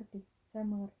saya mengerti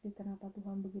kenapa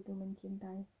Tuhan begitu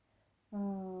mencintai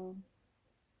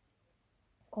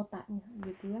kotanya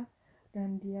gitu ya,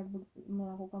 dan dia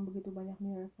melakukan begitu banyak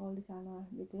miracle di sana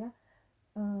gitu ya.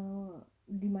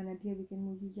 Di mana dia bikin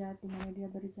mujizat, di mana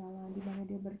dia berjalan, di mana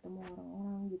dia bertemu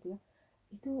orang-orang gitu ya.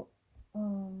 Itu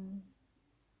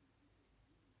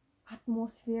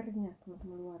atmosfernya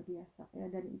teman-teman luar biasa ya,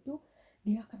 dan itu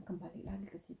dia akan kembali lagi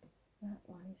ke situ ya.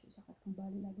 Tuhan Yesus akan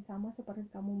kembali lagi, sama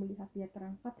seperti kamu melihat dia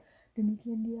terangkat,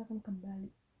 demikian dia akan kembali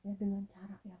ya, dengan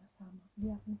cara yang sama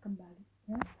dia akan kembali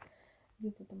ya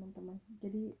gitu teman-teman.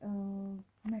 Jadi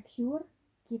make sure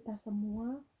kita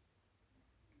semua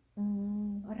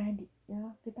ready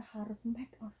ya. Kita harus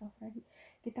make ourselves ready.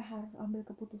 Kita harus ambil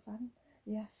keputusan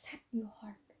ya, set your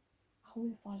heart, I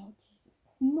will follow Jesus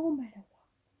no matter what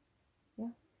ya.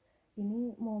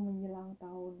 Ini mau menjelang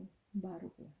tahun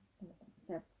baru ya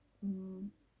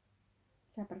teman-teman.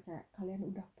 Saya percaya kalian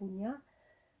udah punya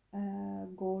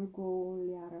goal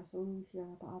ya,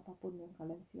 resolution atau apapun yang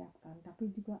kalian siapkan,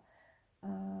 tapi juga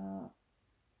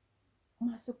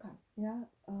masukkan ya,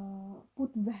 put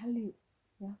value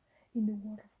ya in the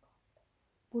word of God,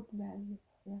 put value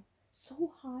ya,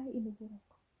 so high in the word of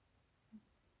God.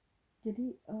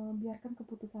 Jadi biarkan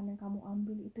keputusan yang kamu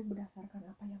ambil itu berdasarkan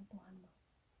apa yang Tuhan mau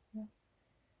ya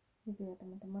gitu ya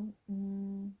teman-teman.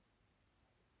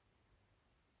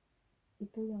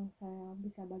 Itu yang saya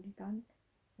bisa bagikan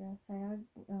ya. Saya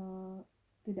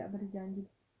tidak berjanji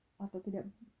atau tidak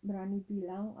berani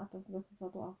bilang atau segala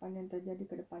sesuatu apa yang terjadi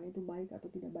ke depan itu baik atau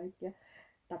tidak baik ya.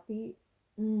 Tapi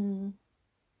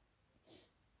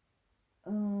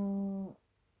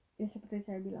ya seperti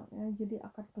saya bilang ya, jadi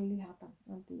akan kelihatan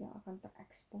nanti ya, akan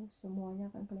terekspos, semuanya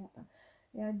akan kelihatan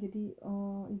ya. Jadi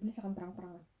iblis akan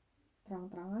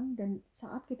terang-terangan, dan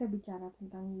saat kita bicara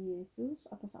tentang Yesus,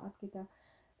 atau saat kita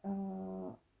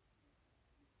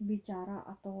bicara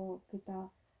atau kita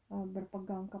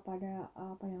berpegang kepada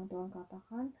apa yang Tuhan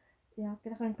katakan, ya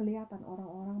kita akan kelihatan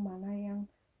orang-orang mana yang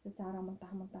secara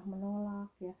mentah-mentah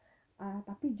menolak ya.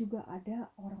 Tapi juga ada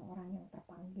orang-orang yang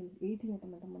terpanggil. Itu ya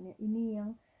teman-teman ya. Ini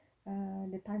yang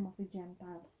the time of the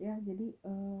Gentiles ya. Jadi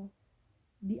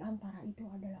di antara itu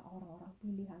adalah orang-orang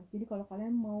pilihan. Jadi kalau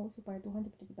kalian mau supaya Tuhan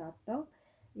cepat-cepat datang,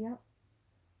 ya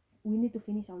we need to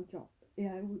finish our job.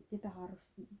 Ya kita harus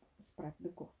spread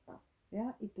the gospel.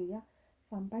 Ya itu ya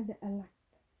sampai the elect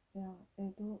ya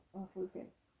itu fulfill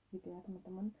gitu ya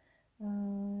teman-teman.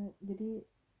 Jadi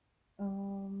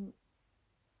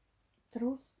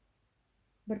terus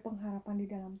berpengharapan di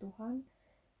dalam Tuhan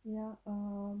ya,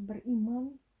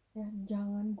 beriman ya,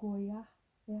 jangan goyah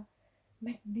ya,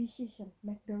 make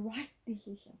the right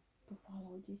decision to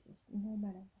follow Jesus no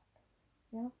matter what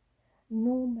ya,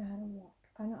 no matter what.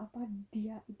 Karena apa?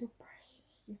 Dia itu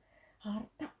precious ya.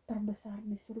 Harta terbesar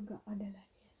di surga adalah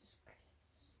Yesus Kristus,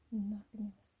 nothing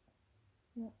else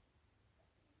ya.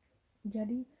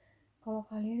 Jadi kalau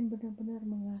kalian benar-benar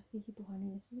mengasihi Tuhan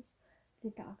Yesus,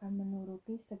 kita akan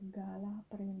menuruti segala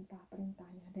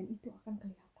perintah-perintahnya, dan itu akan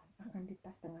kelihatan, akan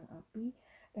dites dengan api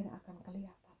dan akan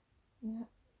kelihatan ya.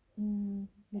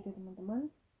 Gitu teman-teman.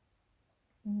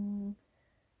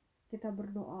 Kita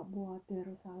berdoa buat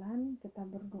Yerusalem, kita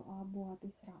berdoa buat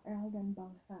Israel dan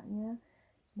bangsanya.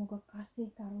 Semoga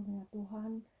kasih karunia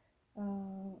Tuhan,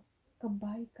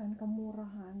 kebaikan,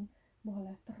 kemurahan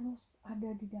boleh terus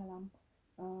ada di dalam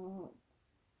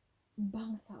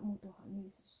bangsamu Tuhan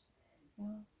Yesus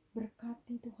ya.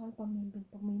 Berkati Tuhan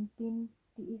pemimpin-pemimpin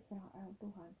di Israel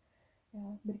Tuhan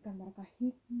ya, berikan mereka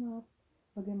hikmat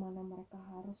bagaimana mereka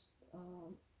harus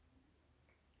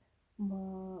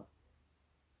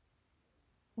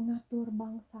mengatur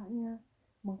bangsanya,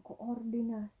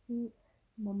 mengkoordinasi,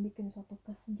 membuat suatu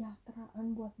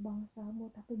kesejahteraan buat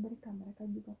bangsamu, tapi berikan mereka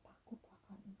juga takut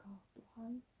akan Engkau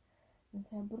Tuhan. Dan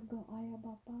saya berdoa ya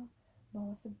Bapa,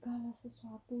 bahwa segala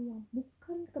sesuatu yang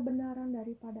bukan kebenaran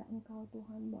daripada Engkau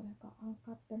Tuhan, boleh Kau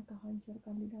angkat dan Kau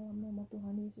hancurkan di dalam nama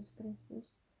Tuhan Yesus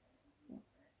Kristus ya.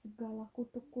 Segala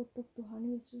kutuk-kutuk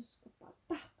Tuhan Yesus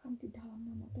kepatahkan di dalam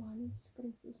nama Tuhan Yesus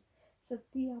Kristus.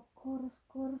 Setiap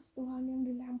kors-kors Tuhan yang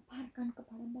dilemparkan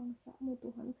kepada bangsamu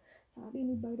Tuhan, saat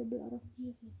ini by the blood of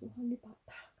Jesus Tuhan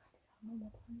dipatahkan di dalam nama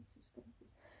Tuhan Yesus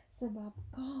Kristus. Sebab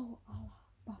Kau Allah,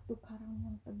 batu karang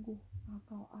yang teguh,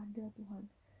 Kau ada Tuhan.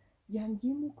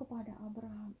 Janjimu kepada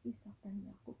Abraham, Ishak dan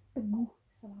Yakub teguh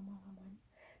selama-lamanya.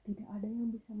 Tidak ada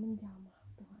yang bisa menjamah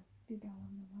Tuhan, di dalam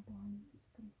nama Tuhan Yesus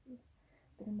Kristus.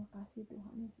 Terima kasih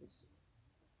Tuhan Yesus.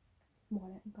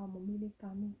 Boleh Engkau memilih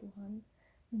kami Tuhan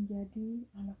menjadi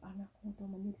anak-anak-Mu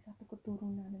Tuhan, menjadi satu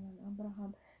keturunan dengan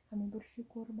Abraham. Kami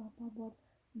bersyukur Bapa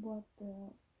buat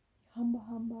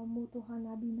hamba-hamba-Mu Tuhan,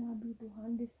 nabi-nabi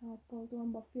Tuhan, disciple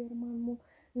Tuhan, firman-Mu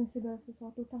dan segala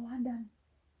sesuatu teladan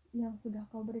yang sudah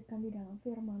Kau berikan di dalam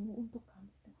firman-Mu untuk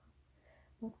kami Tuhan.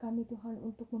 Buat kami Tuhan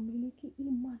untuk memiliki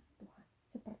iman Tuhan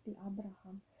seperti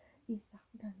Abraham, Ishak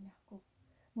dan Yakub,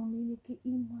 memiliki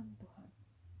iman Tuhan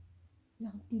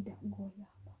yang tidak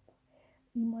goyah Bapa.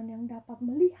 Iman yang dapat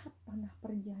melihat tanah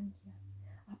perjanjian,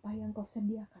 apa yang Kau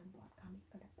sediakan buat kami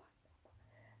ke depan Bapa.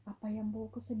 Apa yang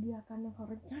Kau sediakan yang Kau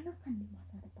rencanakan di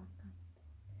masa depan kami.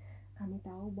 Kami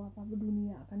tahu Bapa,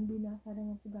 dunia akan binasa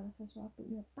dengan segala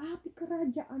sesuatunya, tapi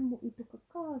kerajaan-Mu itu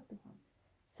kekal Tuhan,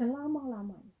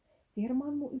 selama-lamanya.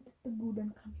 Firman-Mu itu teguh dan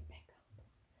kami pegang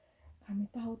Tuhan. Kami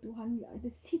tahu Tuhan, we are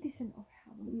the citizen of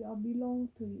heaven, we are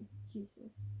belong to You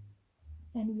Jesus,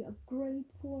 and we are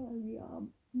grateful and we are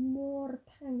more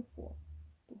thankful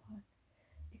Tuhan,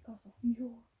 because of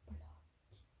Your blood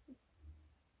Jesus.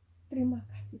 Terima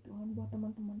kasih Tuhan buat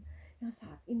teman-teman yang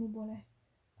saat ini boleh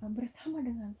bersama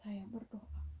dengan saya berdoa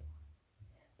Tuhan.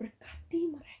 Berkati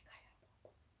mereka ya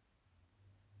Bapak.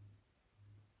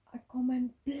 I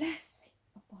command blessing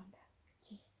upon them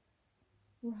Jesus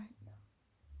right now.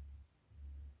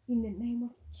 In the name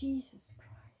of Jesus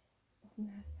Christ of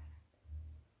Nazareth.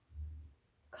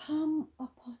 Come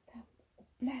upon them.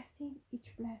 Blessing,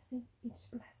 each blessing, each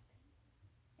blessing.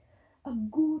 A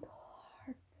good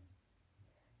heart.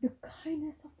 The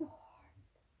kindness of the heart.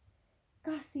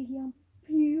 Kasih yang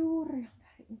pure yang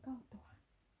dari Engkau Tuhan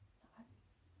saat ini.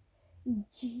 In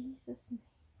Jesus name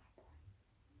I pray.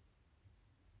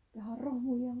 Ya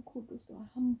Roh-Mu yang kudus Tuhan,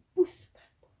 hembuskan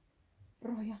Tuhan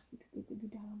roh yang hidup itu di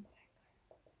dalam mereka ya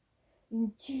Bapak.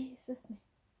 In Jesus name.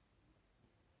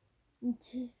 In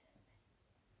Jesus name.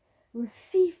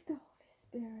 Receive the Holy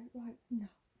Spirit right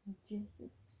now. In Jesus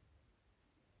name.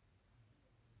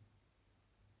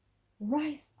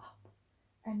 Rise up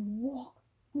and walk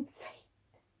with faith.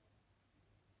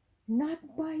 Not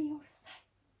by your sight,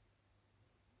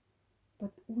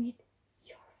 but with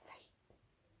your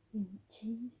In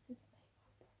Jesus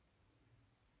name.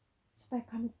 Supaya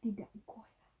kami tidak goyah.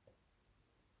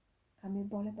 Kami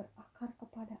boleh berakar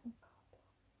kepada Engkau,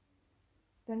 Tuhan.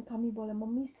 Dan kami boleh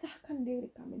memisahkan diri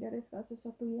kami dari segala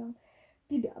sesuatu yang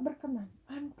tidak berkenan.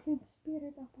 Unclean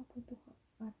spirit apapun, Tuhan.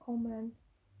 I command,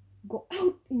 go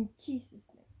out in Jesus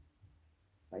name.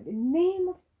 By the name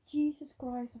of Jesus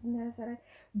Christ of Nazareth,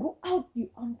 go out,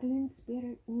 you unclean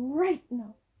spirit, right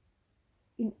now.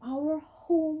 In our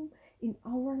home, in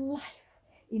our life,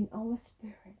 in our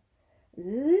spirit.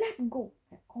 Let go.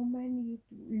 I command you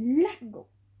to let go.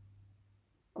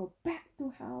 Go back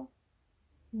to hell.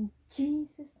 In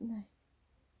Jesus' name,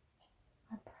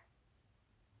 I pray.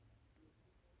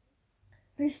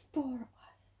 Restore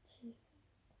us, Jesus.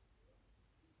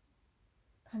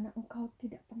 Karena Engkau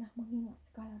tidak pernah mengingat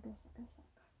segala dosa-dosa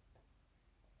kami.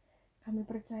 Kami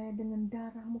percaya dengan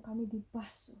darah-Mu kami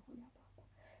dibasuh, ya Bapa.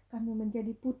 Kami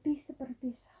menjadi putih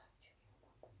seperti salju, ya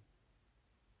Bapa.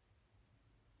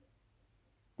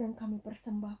 Dan kami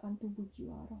persembahkan tubuh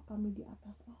jiwa roh kami di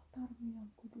atas altar-Mu yang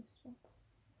kudus, Bapa.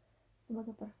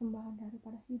 Sebagai persembahan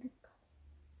daripada hidup kami.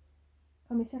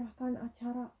 Kami serahkan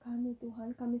acara kami,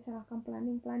 Tuhan. Kami serahkan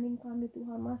planning kami,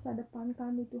 Tuhan. Masa depan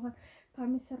kami, Tuhan.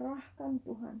 Kami serahkan,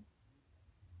 Tuhan,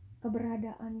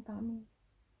 keberadaan kami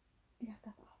di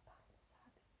atas altar-Mu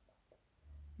saat ini.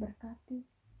 Berkati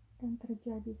dan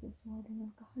terjadi sesuai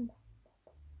dengan kehendak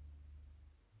Bapa.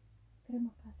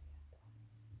 Terima kasih, ya Tuhan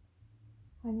Yesus.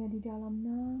 Hanya di dalam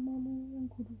nama-Mu yang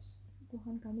kudus,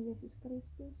 Tuhan kami Yesus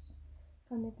Kristus,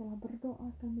 kami telah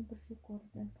berdoa, kami bersyukur,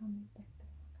 dan kami berterima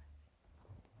kasih.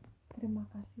 Terima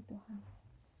kasih Tuhan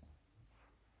Yesus.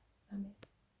 Amin.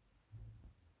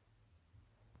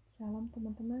 Shalom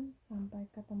teman-teman, sampai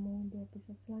ketemu di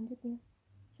episode selanjutnya.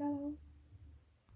 Shalom.